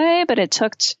pain away, but it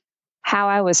took how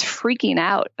I was freaking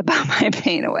out about my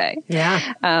pain away.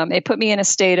 Yeah. It put me in a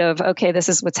state of, okay, this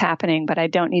is what's happening, but I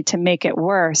don't need to make it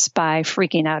worse by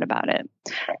freaking out about it.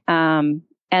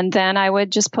 And then I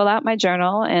would just pull out my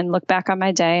journal and look back on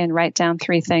my day and write down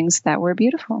 3 things that were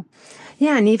beautiful.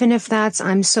 Yeah. And even if that's,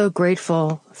 I'm so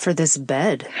grateful for this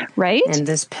bed. Right. And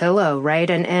this pillow. Right.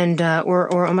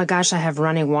 Or, oh my gosh, I have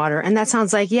running water. And that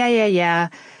sounds like, yeah.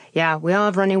 Yeah, we all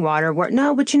have running water.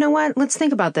 No, but you know what? Let's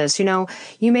think about this. You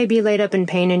may be laid up in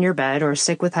pain in your bed or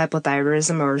sick with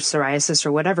hypothyroidism or psoriasis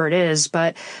or whatever it is,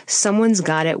 but someone's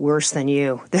got it worse than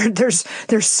you. There's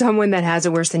someone that has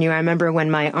it worse than you. I remember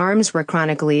when my arms were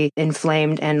chronically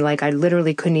inflamed and I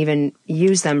literally couldn't even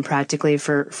use them practically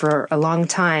for a long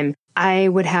time. I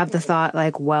would have the thought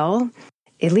well,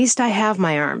 at least I have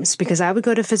my arms, because I would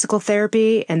go to physical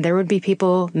therapy and there would be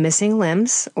people missing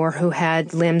limbs or who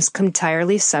had limbs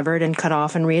entirely severed and cut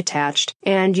off and reattached.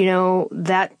 And,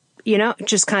 that,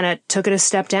 just kind of took it a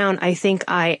step down. I think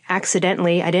I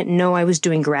didn't know I was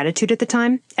doing gratitude at the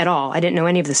time at all. I didn't know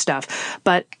any of the stuff.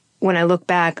 But when I look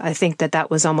back, I think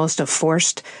that was almost a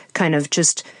forced kind of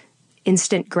just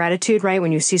instant gratitude, right?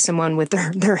 When you see someone with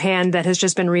their hand that has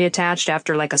just been reattached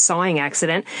after a sawing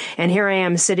accident. And here I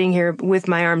am sitting here with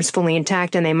my arms fully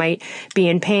intact and they might be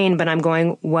in pain, but I'm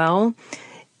going, well,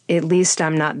 at least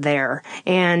I'm not there.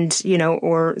 And,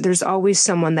 or there's always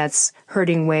someone that's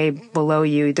hurting way below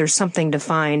you. There's something to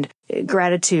find.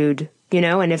 Gratitude,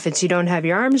 and if it's you don't have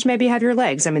your arms, maybe you have your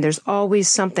legs. I mean, there's always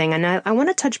something. And I want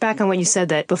to touch back on what you said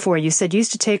that before. You said you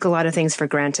used to take a lot of things for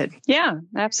granted. Yeah,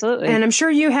 absolutely. And I'm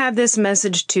sure you have this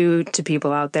message to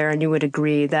people out there, and you would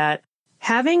agree that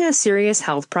having a serious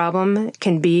health problem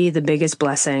can be the biggest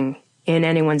blessing in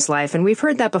anyone's life. And we've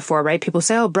heard that before, right? People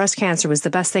say, oh, breast cancer was the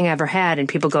best thing I ever had. And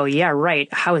people go, yeah,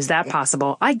 right. How is that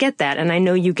possible? I get that. And I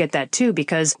know you get that too,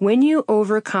 because when you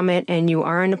overcome it and you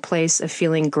are in a place of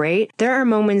feeling great, there are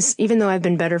moments, even though I've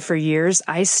been better for years,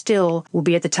 I still will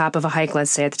be at the top of a hike,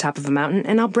 let's say at the top of a mountain,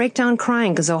 and I'll break down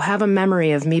crying because I'll have a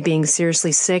memory of me being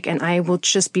seriously sick, and I will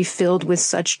just be filled with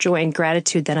such joy and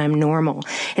gratitude that I'm normal.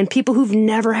 And people who've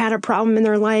never had a problem in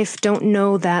their life don't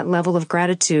know that level of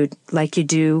gratitude like you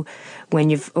do when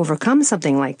you've overcome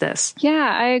something like this.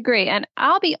 Yeah, I agree. And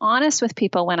I'll be honest with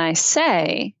people when I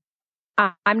say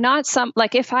I'm not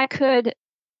if I could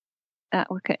be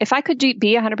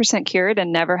 100% cured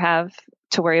and never have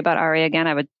to worry about RA again,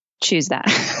 I would choose that.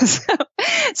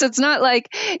 So it's not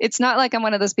like I'm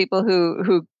one of those people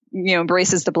who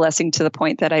embraces the blessing to the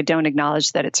point that I don't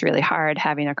acknowledge that it's really hard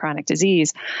having a chronic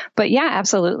disease. But yeah,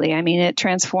 absolutely. I mean, it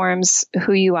transforms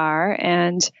who you are,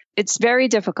 and it's very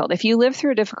difficult. If you live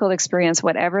through a difficult experience,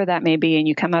 whatever that may be, and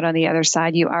you come out on the other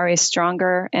side, you are a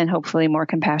stronger and hopefully more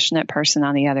compassionate person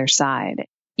on the other side.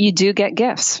 You do get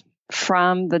gifts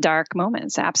from the dark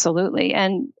moments. Absolutely.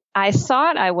 And I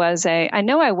thought I was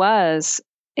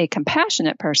a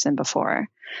compassionate person before,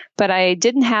 but I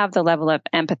didn't have the level of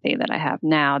empathy that I have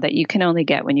now that you can only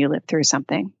get when you live through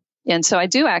something. And so I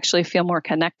do actually feel more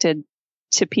connected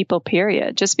to people,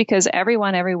 period, just because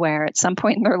everyone everywhere at some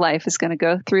point in their life is going to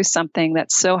go through something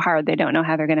that's so hard they don't know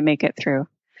how they're going to make it through.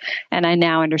 And I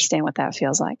now understand what that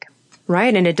feels like.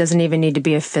 Right. And it doesn't even need to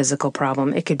be a physical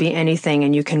problem. It could be anything,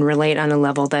 and you can relate on a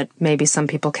level that maybe some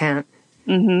people can't.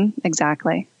 Mm-hmm.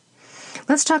 Exactly.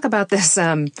 Let's talk about this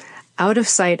out of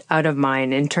sight, out of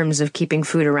mind in terms of keeping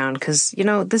food around, because,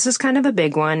 this is kind of a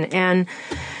big one. And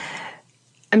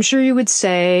I'm sure you would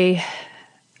say,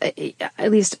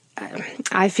 at least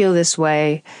I feel this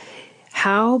way,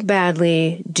 how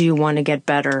badly do you want to get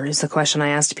better is the question I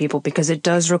ask people, because it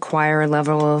does require a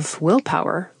level of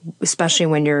willpower, especially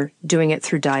when you're doing it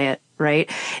through diet, right?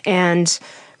 And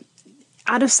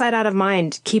out of sight, out of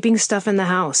mind, keeping stuff in the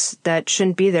house that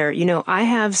shouldn't be there. I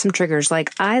have some triggers.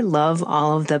 I love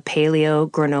all of the paleo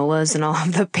granolas and all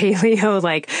of the paleo,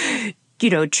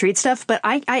 treat stuff, but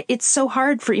it's so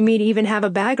hard for me to even have a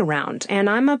bag around. And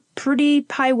I'm a pretty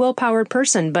high willpower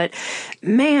person, but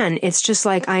man, it's just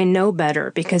like I know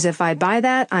better, because if I buy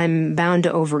that, I'm bound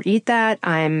to overeat that.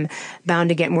 I'm bound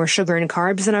to get more sugar and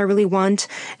carbs than I really want.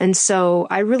 And so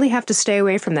I really have to stay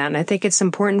away from that. And I think it's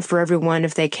important for everyone,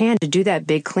 if they can, to do that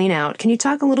big clean out. Can you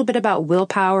talk a little bit about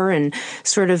willpower and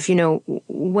sort of,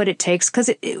 what it takes? Because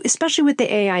especially with the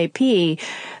AIP,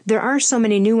 there are so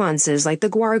many nuances, like the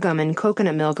guar gum and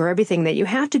coconut milk or everything, that you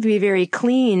have to be very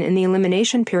clean in the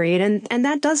elimination period. And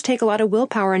that does take a lot of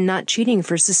willpower and not cheating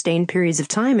for sustained periods of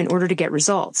time in order to get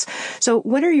results. So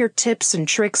what are your tips and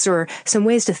tricks or some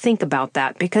ways to think about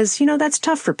that? Because, that's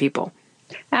tough for people.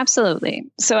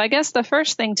 Absolutely. So I guess the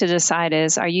first thing to decide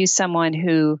is, are you someone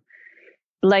who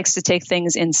likes to take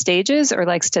things in stages or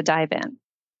likes to dive in?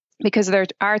 Because there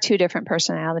are two different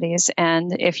personalities.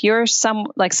 And if you're some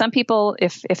people,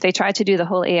 if they try to do the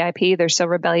whole AIP, they're so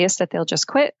rebellious that they'll just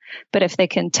quit. But if they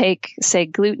can take, say,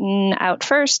 gluten out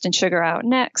first and sugar out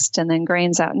next, and then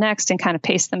grains out next, and kind of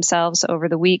pace themselves over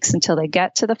the weeks until they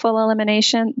get to the full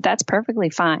elimination, that's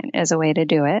perfectly fine as a way to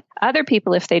do it. Other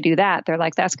people, if they do that, they're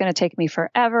like, that's going to take me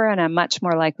forever, and I'm much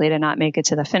more likely to not make it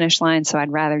to the finish line. So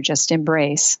I'd rather just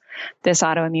embrace this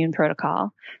autoimmune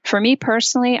protocol. For me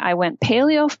personally, I went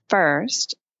paleo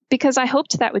first because I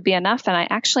hoped that would be enough. And I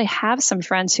actually have some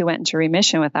friends who went into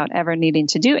remission without ever needing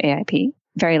to do AIP.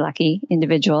 Very lucky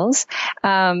individuals.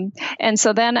 And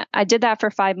so then I did that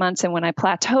for 5 months. And when I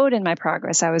plateaued in my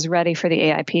progress, I was ready for the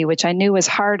AIP, which I knew was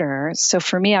harder. So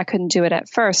for me, I couldn't do it at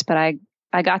first, but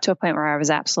I got to a point where I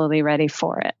was absolutely ready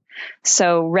for it.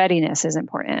 So readiness is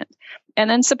important. And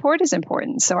then support is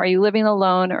important. So are you living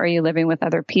alone, or are you living with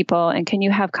other people? And can you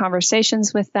have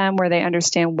conversations with them where they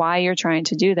understand why you're trying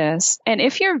to do this? And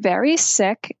if you're very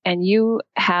sick and you're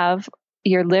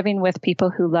living with people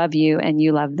who love you and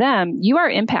you love them, you are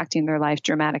impacting their life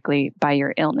dramatically by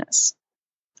your illness.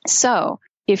 So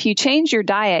if you change your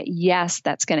diet, yes,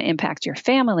 that's going to impact your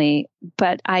family,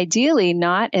 but ideally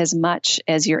not as much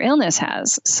as your illness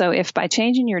has. So if by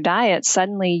changing your diet,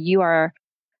 suddenly you are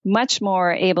much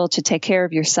more able to take care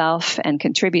of yourself and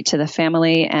contribute to the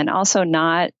family, and also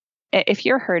not, if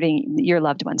you're hurting, your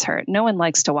loved ones hurt. No one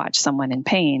likes to watch someone in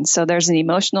pain. So there's an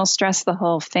emotional stress the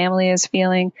whole family is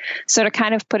feeling. So to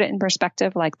kind of put it in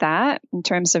perspective like that, in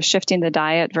terms of shifting the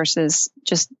diet versus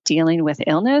just dealing with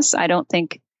illness, I don't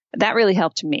think that really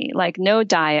helped me. Like, no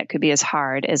diet could be as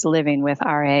hard as living with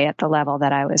RA at the level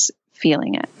that I was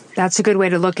feeling it. That's a good way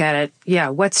to look at it. Yeah.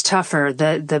 What's tougher,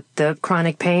 the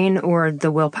chronic pain or the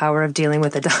willpower of dealing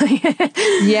with a diet?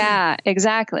 Yeah,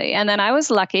 exactly. And then I was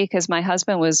lucky because my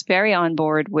husband was very on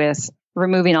board with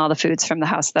removing all the foods from the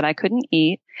house that I couldn't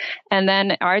eat. And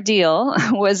then our deal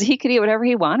was he could eat whatever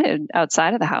he wanted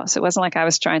outside of the house. It wasn't like I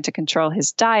was trying to control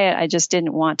his diet. I just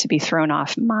didn't want to be thrown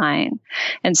off mine.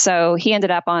 And so he ended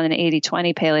up on an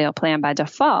 80-20 paleo plan by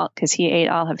default because he ate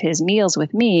all of his meals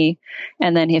with me.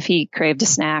 And then if he craved a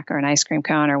snack or an ice cream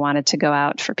cone or wanted to go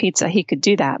out for pizza, he could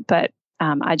do that. But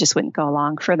I just wouldn't go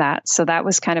along for that. So that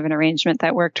was kind of an arrangement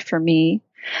that worked for me.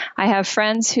 I have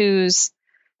friends whose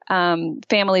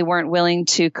family weren't willing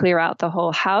to clear out the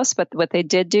whole house, but what they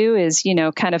did do is,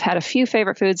 kind of had a few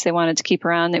favorite foods they wanted to keep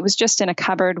around. It was just in a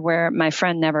cupboard where my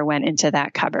friend never went into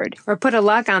that cupboard. Or put a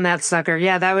lock on that sucker.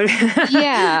 Yeah, that would.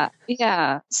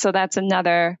 Yeah. So that's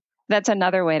another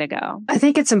way to go. I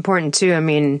think it's important too. I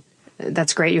mean,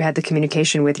 that's great. You had the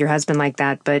communication with your husband like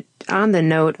that, but on the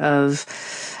note of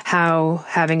how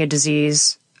having a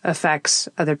disease affects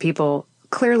other people,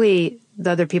 clearly the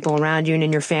other people around you and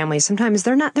in your family, sometimes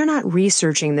they're not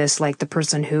researching this like the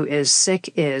person who is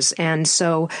sick is. And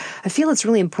so I feel it's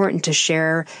really important to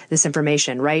share this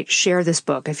information, right? Share this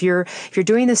book. If you're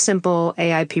doing this simple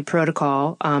AIP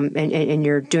protocol, and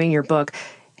you're doing your book,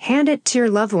 hand it to your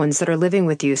loved ones that are living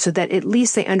with you so that at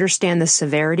least they understand the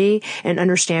severity and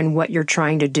understand what you're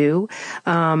trying to do.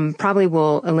 Probably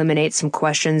will eliminate some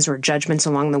questions or judgments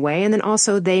along the way. And then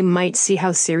also they might see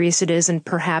how serious it is and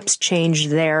perhaps change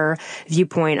their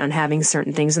viewpoint on having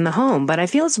certain things in the home. But I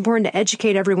feel it's important to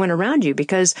educate everyone around you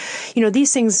because,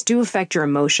 these things do affect your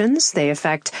emotions. They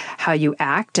affect how you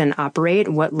act and operate,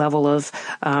 what level of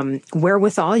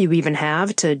wherewithal you even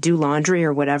have to do laundry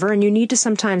or whatever. And you need to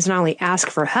sometimes not only ask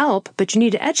for help, but you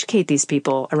need to educate these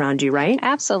people around you, right?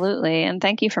 Absolutely. And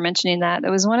thank you for mentioning that. It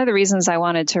was one of the reasons I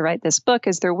wanted to write this book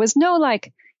is there was no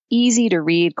easy to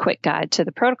read quick guide to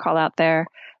the protocol out there.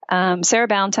 Sarah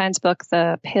Ballantyne's book,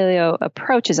 The Paleo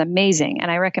Approach, is amazing.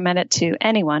 And I recommend it to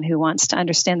anyone who wants to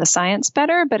understand the science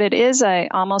better, but it is a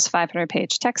almost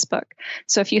 500-page textbook.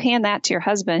 So if you hand that to your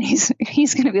husband,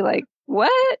 he's going to be like,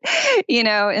 what?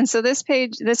 And so this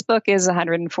book is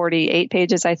 148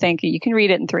 pages, I think. You can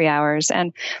read it in 3 hours.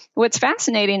 And what's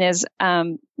fascinating is,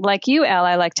 like you, Elle,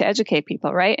 I like to educate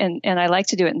people, right? And I like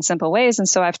to do it in simple ways. And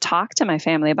so I've talked to my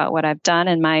family about what I've done,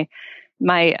 and my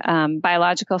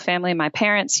biological family, my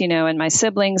parents, and my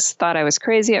siblings thought I was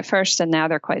crazy at first, and now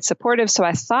they're quite supportive. So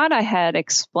I thought I had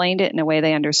explained it in a way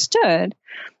they understood.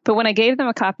 But when I gave them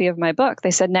a copy of my book, they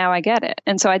said, now I get it.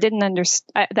 And so I didn't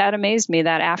understand. That amazed me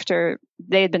that after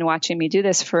they had been watching me do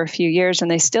this for a few years, and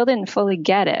they still didn't fully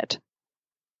get it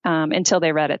until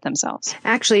they read it themselves.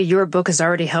 Actually, your book has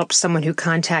already helped someone who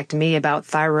contacted me about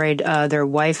thyroid. Their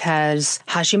wife has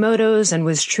Hashimoto's and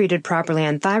was treated properly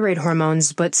on thyroid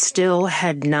hormones, but still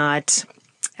had not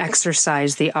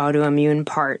exercised the autoimmune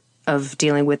part of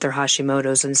dealing with their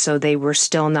Hashimoto's. And so they were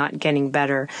still not getting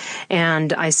better.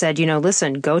 And I said,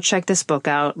 listen, go check this book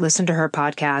out, listen to her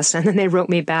podcast. And then they wrote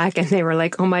me back and they were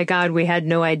like, oh my God, we had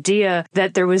no idea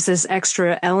that there was this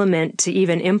extra element to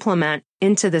even implement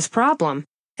into this problem.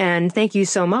 And thank you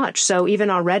so much. So even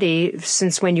already,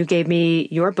 since when you gave me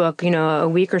your book, a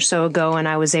week or so ago, and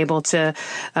I was able to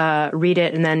read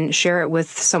it and then share it with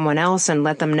someone else and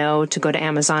let them know to go to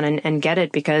Amazon and get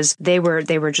it, because they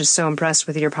were just so impressed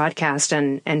with your podcast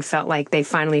and felt like they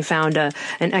finally found an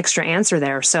extra answer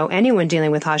there. So anyone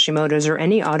dealing with Hashimoto's or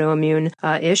any autoimmune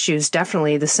issues,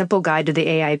 definitely the simple guide to the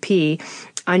AIP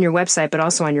on your website, but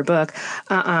also on your book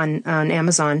on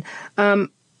Amazon.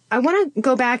 I want to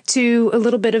go back to a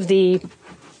little bit of the,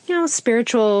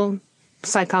 spiritual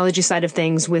psychology side of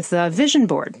things with Vision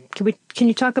Board. Can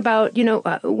you talk about,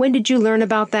 when did you learn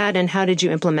about that and how did you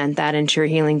implement that into your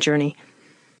healing journey?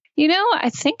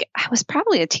 I think I was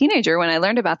probably a teenager when I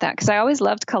learned about that, because I always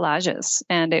loved collages,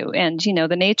 and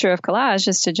the nature of collage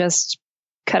is to just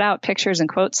cut out pictures and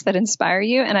quotes that inspire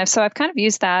you. And I've kind of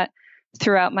used that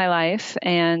throughout my life,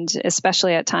 and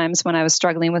especially at times when I was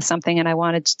struggling with something and I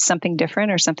wanted something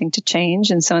different or something to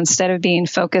change. And so instead of being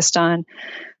focused on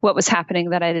what was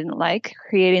happening that I didn't like,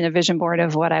 creating a vision board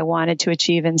of what I wanted to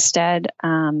achieve instead,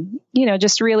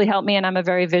 just really helped me. And I'm a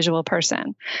very visual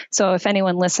person. So if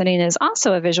anyone listening is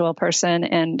also a visual person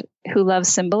and who loves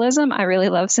symbolism, I really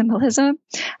love symbolism.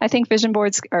 I think vision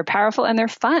boards are powerful and they're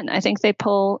fun. I think they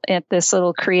pull at this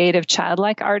little creative,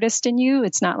 childlike artist in you.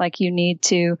 It's not like you need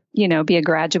to, be a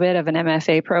graduate of an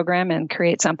MFA program and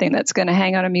create something that's going to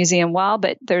hang on a museum wall,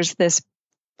 but there's this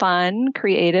fun,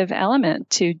 creative element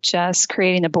to just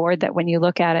creating a board that when you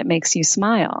look at it makes you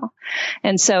smile.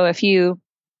 And so if you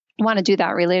want to do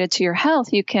that related to your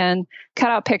health, you can cut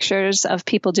out pictures of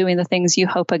people doing the things you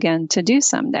hope again to do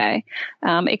someday.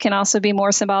 It can also be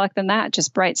more symbolic than that,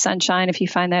 just bright sunshine if you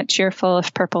find that cheerful,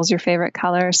 if purple's your favorite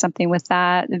color, something with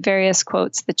that, various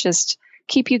quotes that just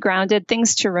keep you grounded,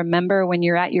 things to remember when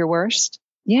you're at your worst.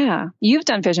 Yeah. You've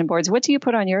done vision boards. What do you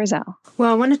put on yours, Elle?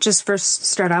 Well, I want to just first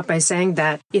start out by saying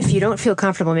that if you don't feel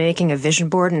comfortable making a vision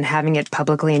board and having it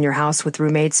publicly in your house with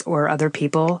roommates or other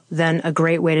people, then a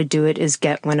great way to do it is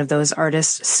get one of those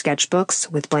artist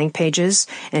sketchbooks with blank pages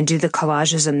and do the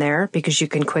collages in there, because you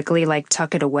can quickly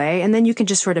tuck it away and then you can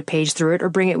just sort of page through it or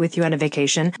bring it with you on a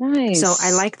vacation. Nice. So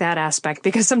I like that aspect,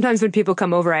 because sometimes when people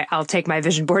come over, I'll take my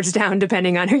vision boards down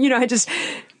depending on who,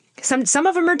 Some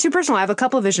of them are too personal. I have a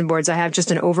couple of vision boards. I have just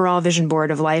an overall vision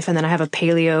board of life, and then I have a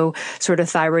paleo sort of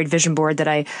thyroid vision board that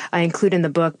I include in the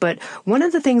book. But one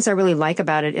of the things I really like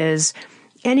about it is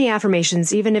any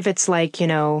affirmations, even if it's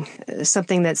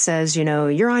something that says,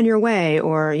 you're on your way,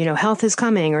 or, health is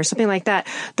coming, or something like that.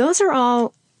 Those are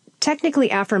all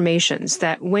technically affirmations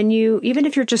that even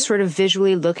if you're just sort of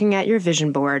visually looking at your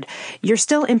vision board, you're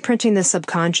still imprinting the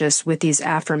subconscious with these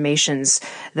affirmations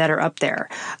that are up there.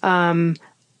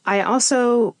 I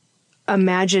also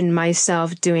imagine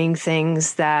myself doing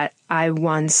things that I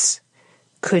once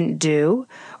couldn't do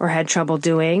or had trouble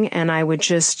doing, and I would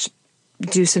just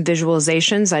do some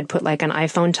visualizations. I'd put an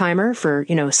iPhone timer for,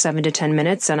 7 to 10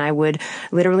 minutes, and I would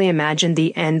literally imagine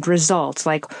the end result.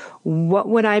 What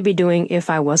would I be doing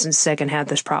if I wasn't sick and had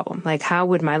this problem? How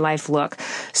would my life look?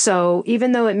 So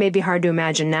even though it may be hard to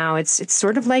imagine now, it's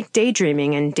sort of like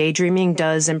daydreaming, and daydreaming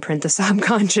does imprint the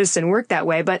subconscious and work that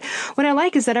way. But what I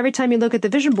like is that every time you look at the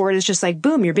vision board, it's just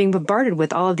boom, you're being bombarded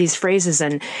with all of these phrases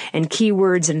and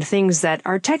keywords and things that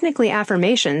are technically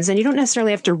affirmations, and you don't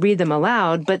necessarily have to read them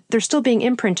aloud, but they're still being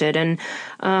imprinted. And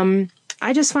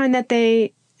I just find that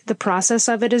the process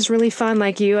of it is really fun.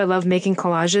 Like you, I love making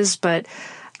collages, but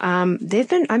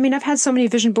I've had so many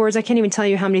vision boards. I can't even tell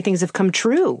you how many things have come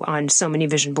true on so many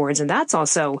vision boards. And that's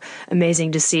also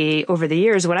amazing to see over the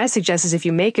years. What I suggest is if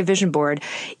you make a vision board,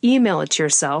 email it to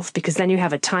yourself, because then you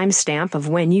have a timestamp of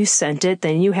when you sent it.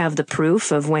 Then you have the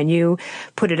proof of when you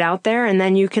put it out there. And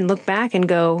then you can look back and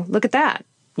go, look at that.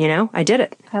 I did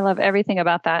it. I love everything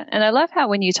about that. And I love how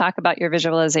when you talk about your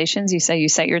visualizations, you say you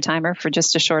set your timer for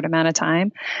just a short amount of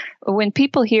time. When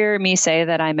people hear me say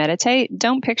that I meditate,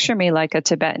 don't picture me like a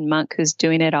Tibetan monk who's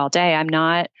doing it all day. I'm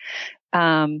not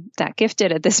that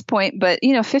gifted at this point, but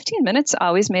 15 minutes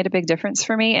always made a big difference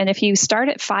for me. And if you start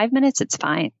at 5 minutes, it's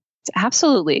fine. It's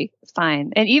absolutely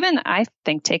fine. And even I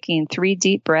think taking 3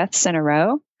 deep breaths in a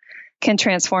row can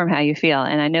transform how you feel.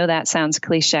 And I know that sounds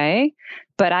cliche,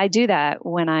 but I do that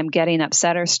when I'm getting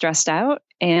upset or stressed out,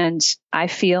 and I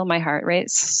feel my heart rate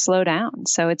slow down.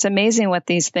 So it's amazing what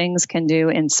these things can do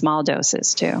in small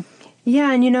doses too.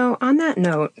 Yeah. And on that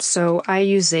note, so I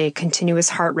use a continuous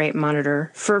heart rate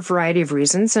monitor for a variety of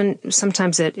reasons. And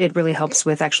sometimes it really helps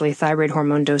with actually thyroid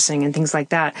hormone dosing and things like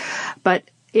that. But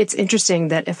it's interesting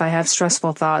that if I have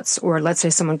stressful thoughts, or let's say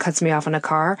someone cuts me off in a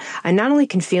car, I not only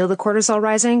can feel the cortisol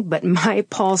rising, but my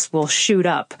pulse will shoot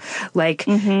up. Like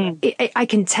I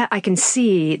can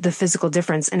see the physical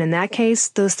difference. And in that case,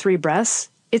 those 3 breaths,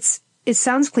 it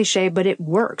sounds cliche, but it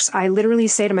works. I literally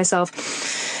say to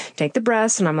myself, take the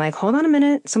breaths. And I'm like, hold on a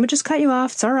minute. Someone just cut you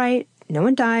off. It's all right. No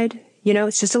one died.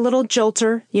 It's just a little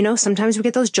jolter. Sometimes we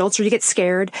get those jolts or you get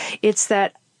scared. It's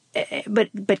that.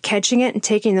 But catching it and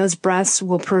taking those breaths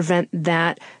will prevent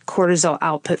that cortisol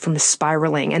output from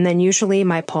spiraling. And then usually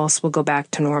my pulse will go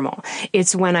back to normal.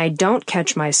 It's when I don't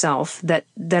catch myself that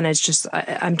then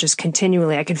I'm just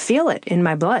continually, I can feel it in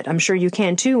my blood. I'm sure you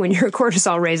can too. When your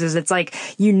cortisol raises, it's like,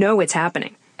 it's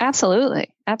happening. Absolutely.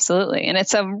 Absolutely. And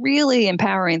it's a really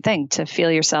empowering thing to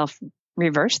feel yourself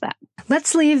reverse that.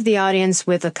 Let's leave the audience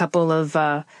with a couple of,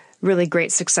 really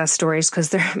great success stories,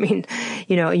 because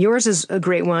yours is a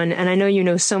great one. And I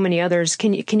know so many others.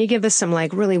 Can you give us some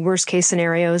like really worst case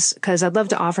scenarios? Because I'd love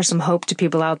to offer some hope to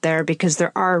people out there, because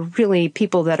there are really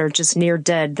people that are just near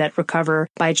dead that recover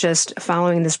by just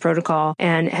following this protocol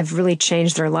and have really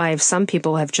changed their lives. Some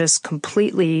people have just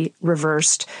completely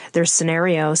reversed their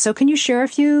scenario. So can you share a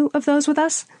few of those with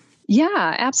us?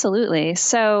 Yeah, absolutely.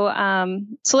 So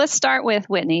let's start with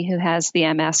Whitney, who has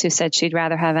the MS, who said she'd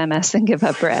rather have MS than give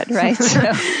up bread, right?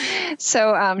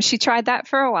 So she tried that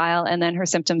for a while, and then her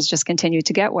symptoms just continued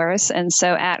to get worse. And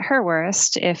so at her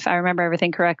worst, if I remember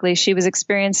everything correctly, she was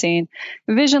experiencing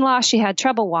vision loss. She had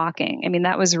trouble walking. I mean,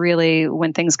 that was really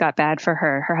when things got bad for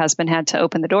her. Her husband had to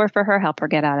open the door for her, help her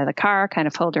get out of the car, kind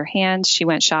of hold her hand. She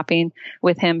went shopping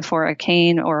with him for a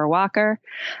cane or a walker.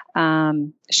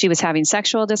 She was having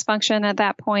sexual dysfunction at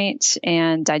that point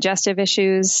and digestive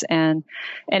issues. And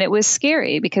it was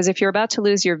scary, because if you're about to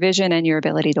lose your vision and your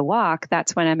ability to walk,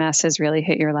 that's when MS has really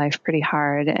hit your life pretty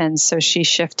hard. And so she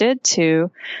shifted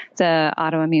to the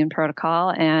autoimmune protocol,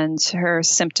 and her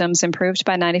symptoms improved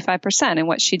by 95%. And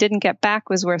what she didn't get back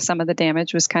was where some of the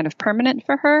damage was kind of permanent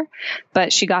for her,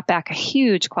 but she got back a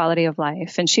huge quality of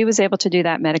life, and she was able to do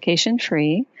that medication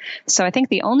free. So I think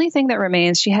the only thing that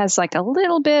remains, she has like a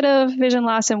little bit of vision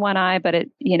loss in one eye, but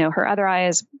her other eye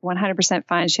is 100%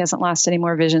 fine. She hasn't lost any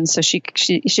more vision. So she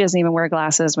doesn't even wear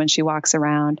glasses when she walks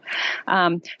around.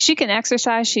 She can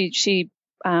exercise. She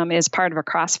is part of a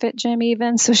CrossFit gym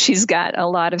even. So she's got a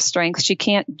lot of strength. She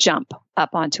can't jump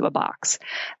up onto a box.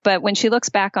 But when she looks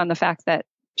back on the fact that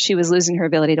she was losing her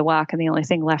ability to walk, and the only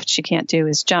thing left she can't do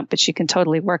is jump, but she can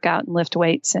totally work out and lift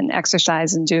weights and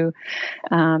exercise and do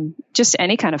just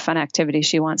any kind of fun activity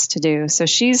she wants to do. So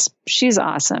she's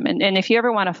awesome. And if you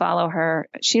ever want to follow her,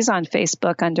 she's on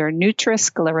Facebook under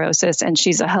Nutrisclerosis, and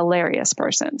she's a hilarious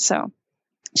person. So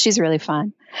she's really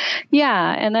fun.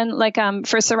 Yeah. And then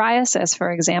for psoriasis,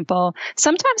 for example,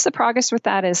 sometimes the progress with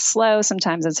that is slow.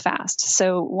 Sometimes it's fast.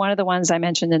 So one of the ones I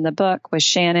mentioned in the book was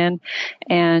Shannon,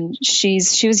 and she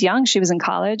was young. She was in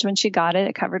college when she got it.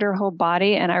 It covered her whole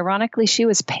body. And ironically, she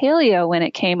was paleo when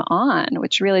it came on,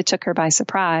 which really took her by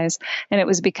surprise. And it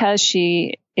was because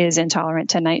she is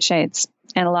intolerant to nightshades.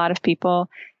 And a lot of people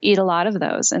eat a lot of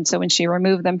those. And so when she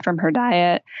removed them from her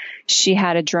diet, she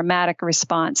had a dramatic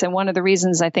response. And one of the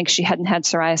reasons I think she hadn't had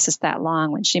psoriasis that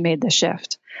long when she made the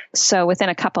shift. So within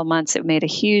a couple months, it made a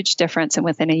huge difference. And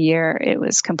within a year, it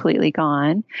was completely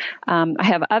gone. I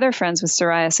have other friends with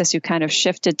psoriasis who kind of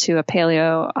shifted to a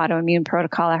paleo autoimmune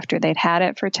protocol after they'd had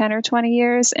it for 10 or 20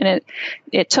 years. And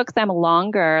it took them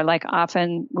longer, like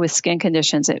often with skin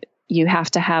conditions, you have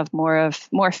to have more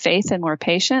faith and more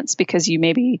patience, because you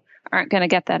maybe aren't going to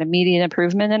get that immediate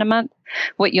improvement in a month.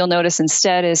 What you'll notice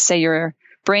instead is, say you're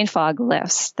brain fog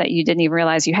lifts that you didn't even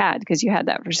realize you had because you had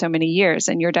that for so many years,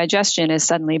 and your digestion is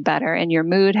suddenly better and your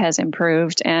mood has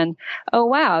improved. And oh,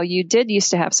 wow, you did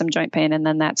used to have some joint pain and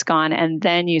then that's gone. And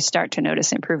then you start to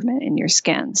notice improvement in your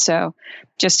skin. So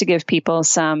just to give people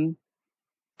some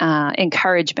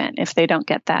encouragement if they don't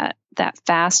get that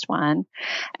fast one.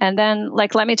 And then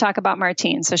let me talk about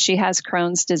Martine. So she has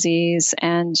Crohn's disease,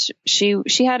 and she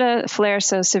had a flare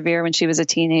so severe when she was a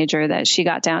teenager that she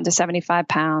got down to 75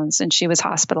 pounds and she was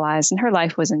hospitalized and her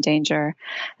life was in danger.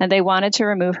 And they wanted to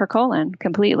remove her colon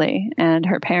completely. And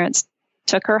her parents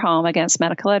took her home against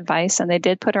medical advice, and they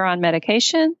did put her on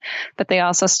medication, but they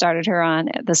also started her on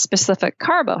the specific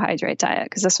carbohydrate diet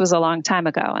because this was a long time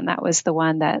ago, and that was the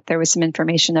one that there was some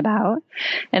information about.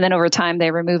 And then over time, they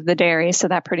removed the dairy, so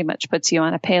that pretty much puts you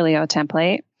on a paleo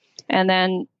template. And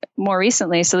then more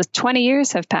recently, so 20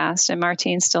 years have passed, and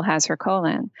Martine still has her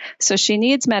colon. So she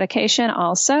needs medication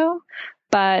also,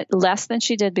 but less than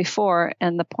she did before.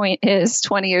 And the point is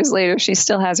 20 years later, she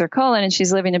still has her colon and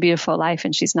she's living a beautiful life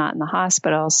and she's not in the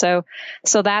hospital. So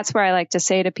that's where I like to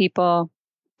say to people,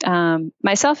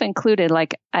 myself included,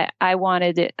 I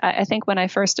wanted it. I think when I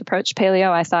first approached paleo,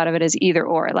 I thought of it as either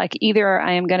or, either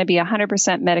I am going to be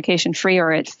 100% medication free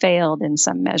or it failed in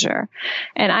some measure.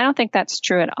 And I don't think that's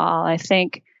true at all. I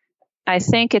think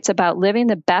it's about living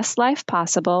the best life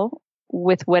possible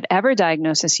with whatever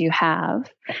diagnosis you have.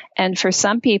 And for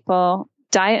some people,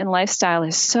 diet and lifestyle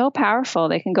is so powerful,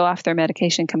 they can go off their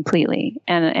medication completely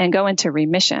and go into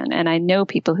remission. And I know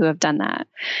people who have done that.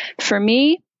 For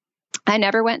me, I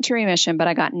never went into remission, but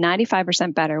I got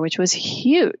 95% better, which was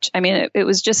huge. I mean, it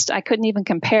was just, I couldn't even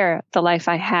compare the life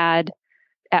I had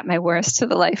at my worst to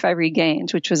the life I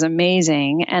regained, which was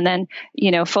amazing. And then,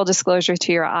 full disclosure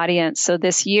to your audience. So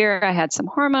this year I had some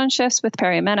hormone shifts with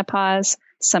perimenopause.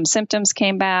 Some symptoms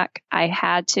came back. I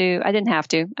didn't have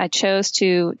to. I chose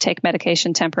to take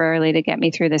medication temporarily to get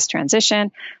me through this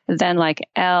transition. Then, like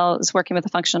Elle is working with a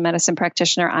functional medicine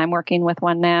practitioner, I'm working with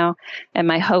one now. And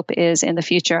my hope is in the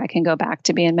future, I can go back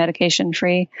to being medication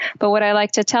free. But what I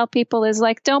like to tell people is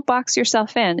don't box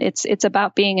yourself in. It's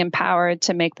about being empowered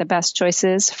to make the best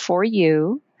choices for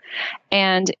you.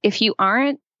 And if you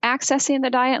aren't accessing the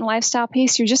diet and lifestyle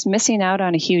piece, you're just missing out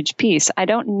on a huge piece. I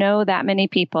don't know that many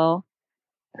people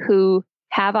who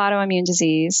have autoimmune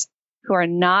disease, who are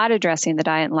not addressing the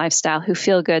diet and lifestyle, who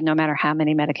feel good no matter how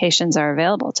many medications are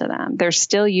available to them. They're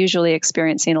still usually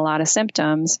experiencing a lot of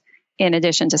symptoms in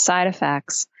addition to side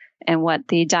effects. And what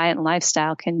the diet and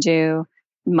lifestyle can do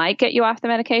might get you off the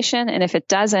medication. And if it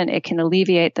doesn't, it can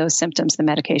alleviate those symptoms the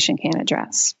medication can't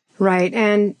address. Right.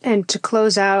 And to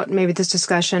close out maybe this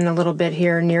discussion a little bit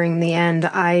here, nearing the end,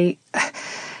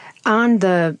 on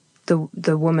the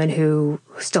woman who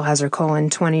still has her colon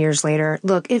 20 years later.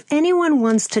 Look, if anyone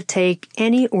wants to take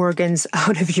any organs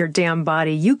out of your damn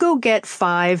body, you go get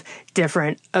 5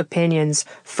 different opinions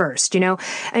first.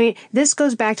 This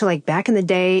goes back to back in the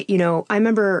day, I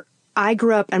remember I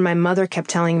grew up and my mother kept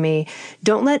telling me,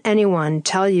 don't let anyone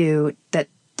tell you that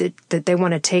they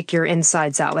want to take your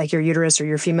insides out, like your uterus or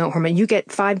your female hormone. You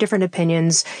get 5 different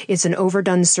opinions. It's an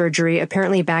overdone surgery.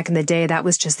 Apparently back in the day, that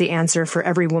was just the answer for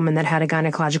every woman that had a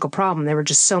gynecological problem. There were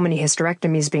just so many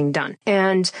hysterectomies being done.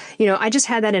 And, I just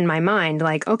had that in my mind,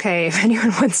 okay, if anyone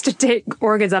wants to take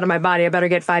organs out of my body, I better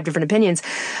get 5 different opinions.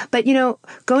 But,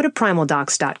 go to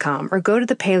primaldocs.com or go to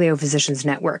the Paleo Physicians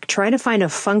Network. Try to find a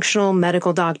functional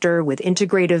medical doctor with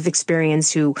integrative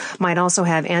experience who might also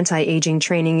have anti-aging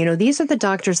training. These are the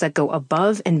doctors that go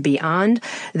above and beyond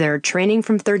their training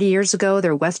from 30 years ago,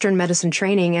 their Western medicine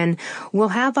training, and will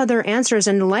have other answers.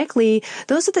 And likely,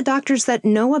 those are the doctors that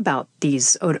know about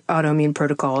these autoimmune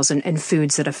protocols and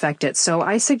foods that affect it. So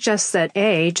I suggest that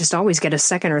just always get a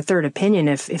second or third opinion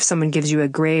if someone gives you a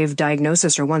grave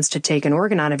diagnosis or wants to take an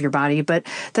organ out of your body, but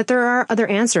that there are other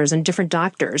answers and different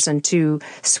doctors, and to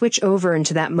switch over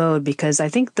into that mode, because I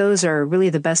think those are really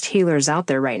the best healers out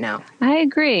there right now. I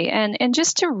agree. And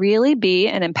just to really be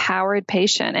an empowered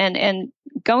patient and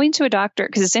going to a doctor,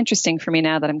 because it's interesting for me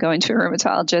now that I'm going to a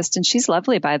rheumatologist, and she's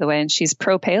lovely, by the way, and she's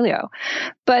pro paleo,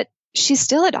 but she's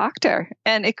still a doctor.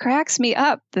 And it cracks me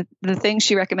up, the things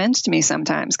she recommends to me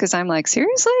sometimes, because I'm like,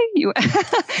 seriously? You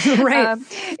right.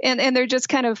 And they're just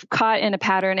kind of caught in a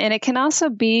pattern. And it can also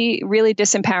be really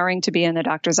disempowering to be in the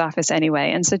doctor's office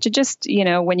anyway. And so to just,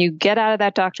 when you get out of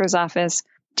that doctor's office,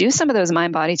 do some of those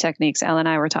mind-body techniques Elle and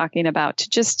I were talking about to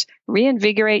just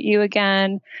reinvigorate you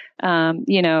again, and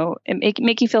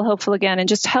make you feel hopeful again, and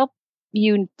just help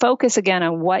you focus again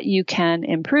on what you can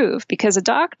improve. Because a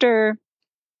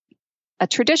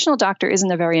traditional doctor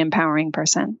isn't a very empowering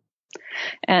person.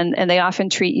 And they often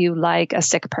treat you like a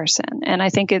sick person. And I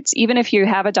think even if you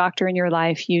have a doctor in your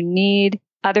life, you need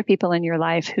other people in your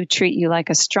life who treat you like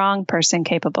a strong person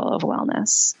capable of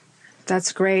wellness.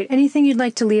 That's great. Anything you'd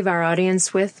like to leave our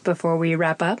audience with before we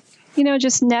wrap up?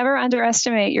 Just never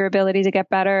underestimate your ability to get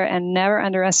better and never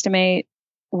underestimate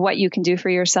what you can do for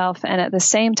yourself. And at the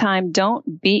same time,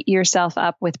 don't beat yourself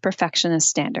up with perfectionist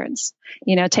standards.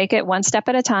 Take it one step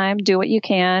at a time, do what you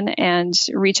can, and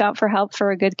reach out for help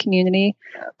for a good community.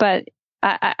 But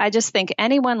I just think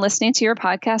anyone listening to your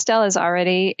podcast, Elle, is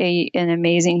already an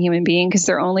amazing human being, because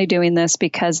they're only doing this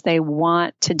because they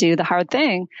want to do the hard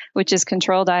thing, which is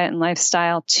control diet and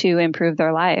lifestyle to improve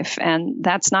their life. And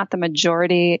that's not the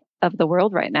majority of the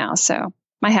world right now. So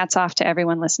my hat's off to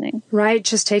everyone listening. Right.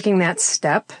 Just taking that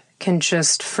step can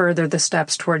just further the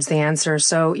steps towards the answer.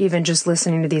 So even just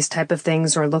listening to these type of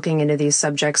things or looking into these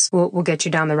subjects will get you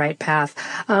down the right path.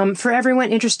 For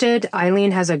everyone interested,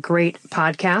 Eileen has a great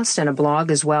podcast and a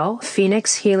blog as well,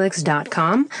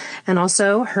 phoenixhelix.com, and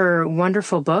also her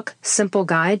wonderful book, Simple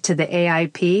Guide to the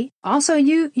AIP. Also,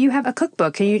 you have a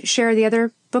cookbook. Can you share the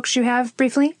other books you have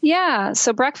briefly? Yeah.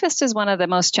 So breakfast is one of the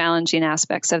most challenging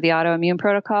aspects of the autoimmune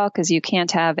protocol, because you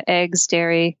can't have eggs,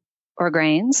 dairy, or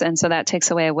grains. And so that takes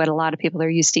away what a lot of people are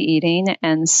used to eating.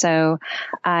 And so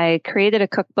I created a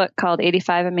cookbook called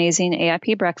 85 Amazing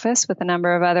AIP Breakfast with a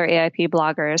number of other AIP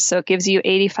bloggers. So it gives you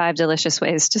 85 delicious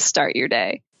ways to start your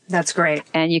day. That's great.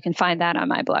 And you can find that on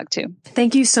my blog too.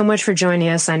 Thank you so much for joining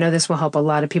us. I know this will help a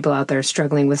lot of people out there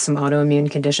struggling with some autoimmune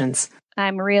conditions.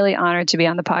 I'm really honored to be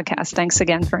on the podcast. Thanks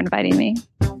again for inviting me.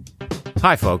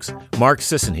 Hi, folks. Mark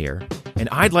Sisson here, and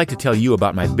I'd like to tell you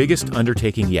about my biggest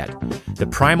undertaking yet, the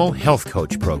Primal Health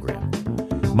Coach program.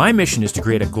 My mission is to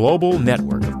create a global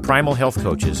network of primal health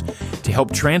coaches to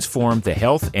help transform the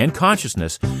health and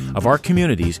consciousness of our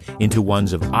communities into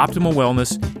ones of optimal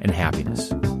wellness and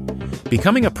happiness.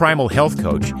 Becoming a primal health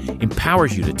coach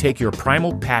empowers you to take your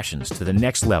primal passions to the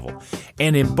next level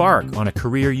and embark on a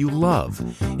career you love,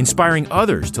 inspiring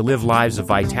others to live lives of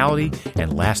vitality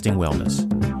and lasting wellness.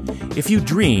 If you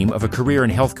dream of a career in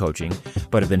health coaching,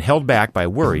 but have been held back by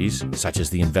worries, such as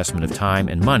the investment of time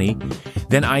and money,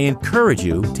 then I encourage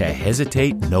you to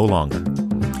hesitate no longer.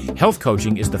 Health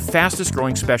coaching is the fastest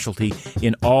growing specialty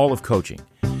in all of coaching,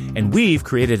 and we've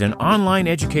created an online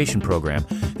education program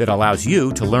that allows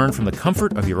you to learn from the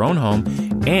comfort of your own home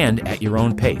and at your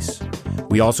own pace.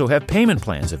 We also have payment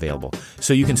plans available,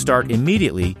 so you can start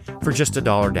immediately for just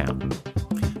 $1 down.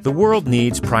 The world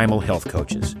needs primal health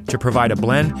coaches to provide a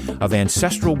blend of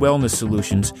ancestral wellness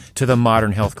solutions to the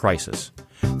modern health crisis.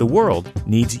 The world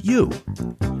needs you.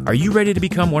 Are you ready to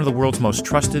become one of the world's most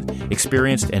trusted,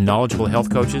 experienced, and knowledgeable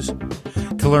health coaches?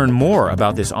 To learn more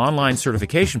about this online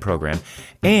certification program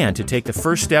and to take the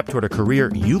first step toward a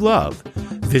career you love,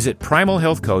 visit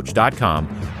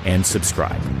primalhealthcoach.com and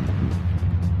subscribe.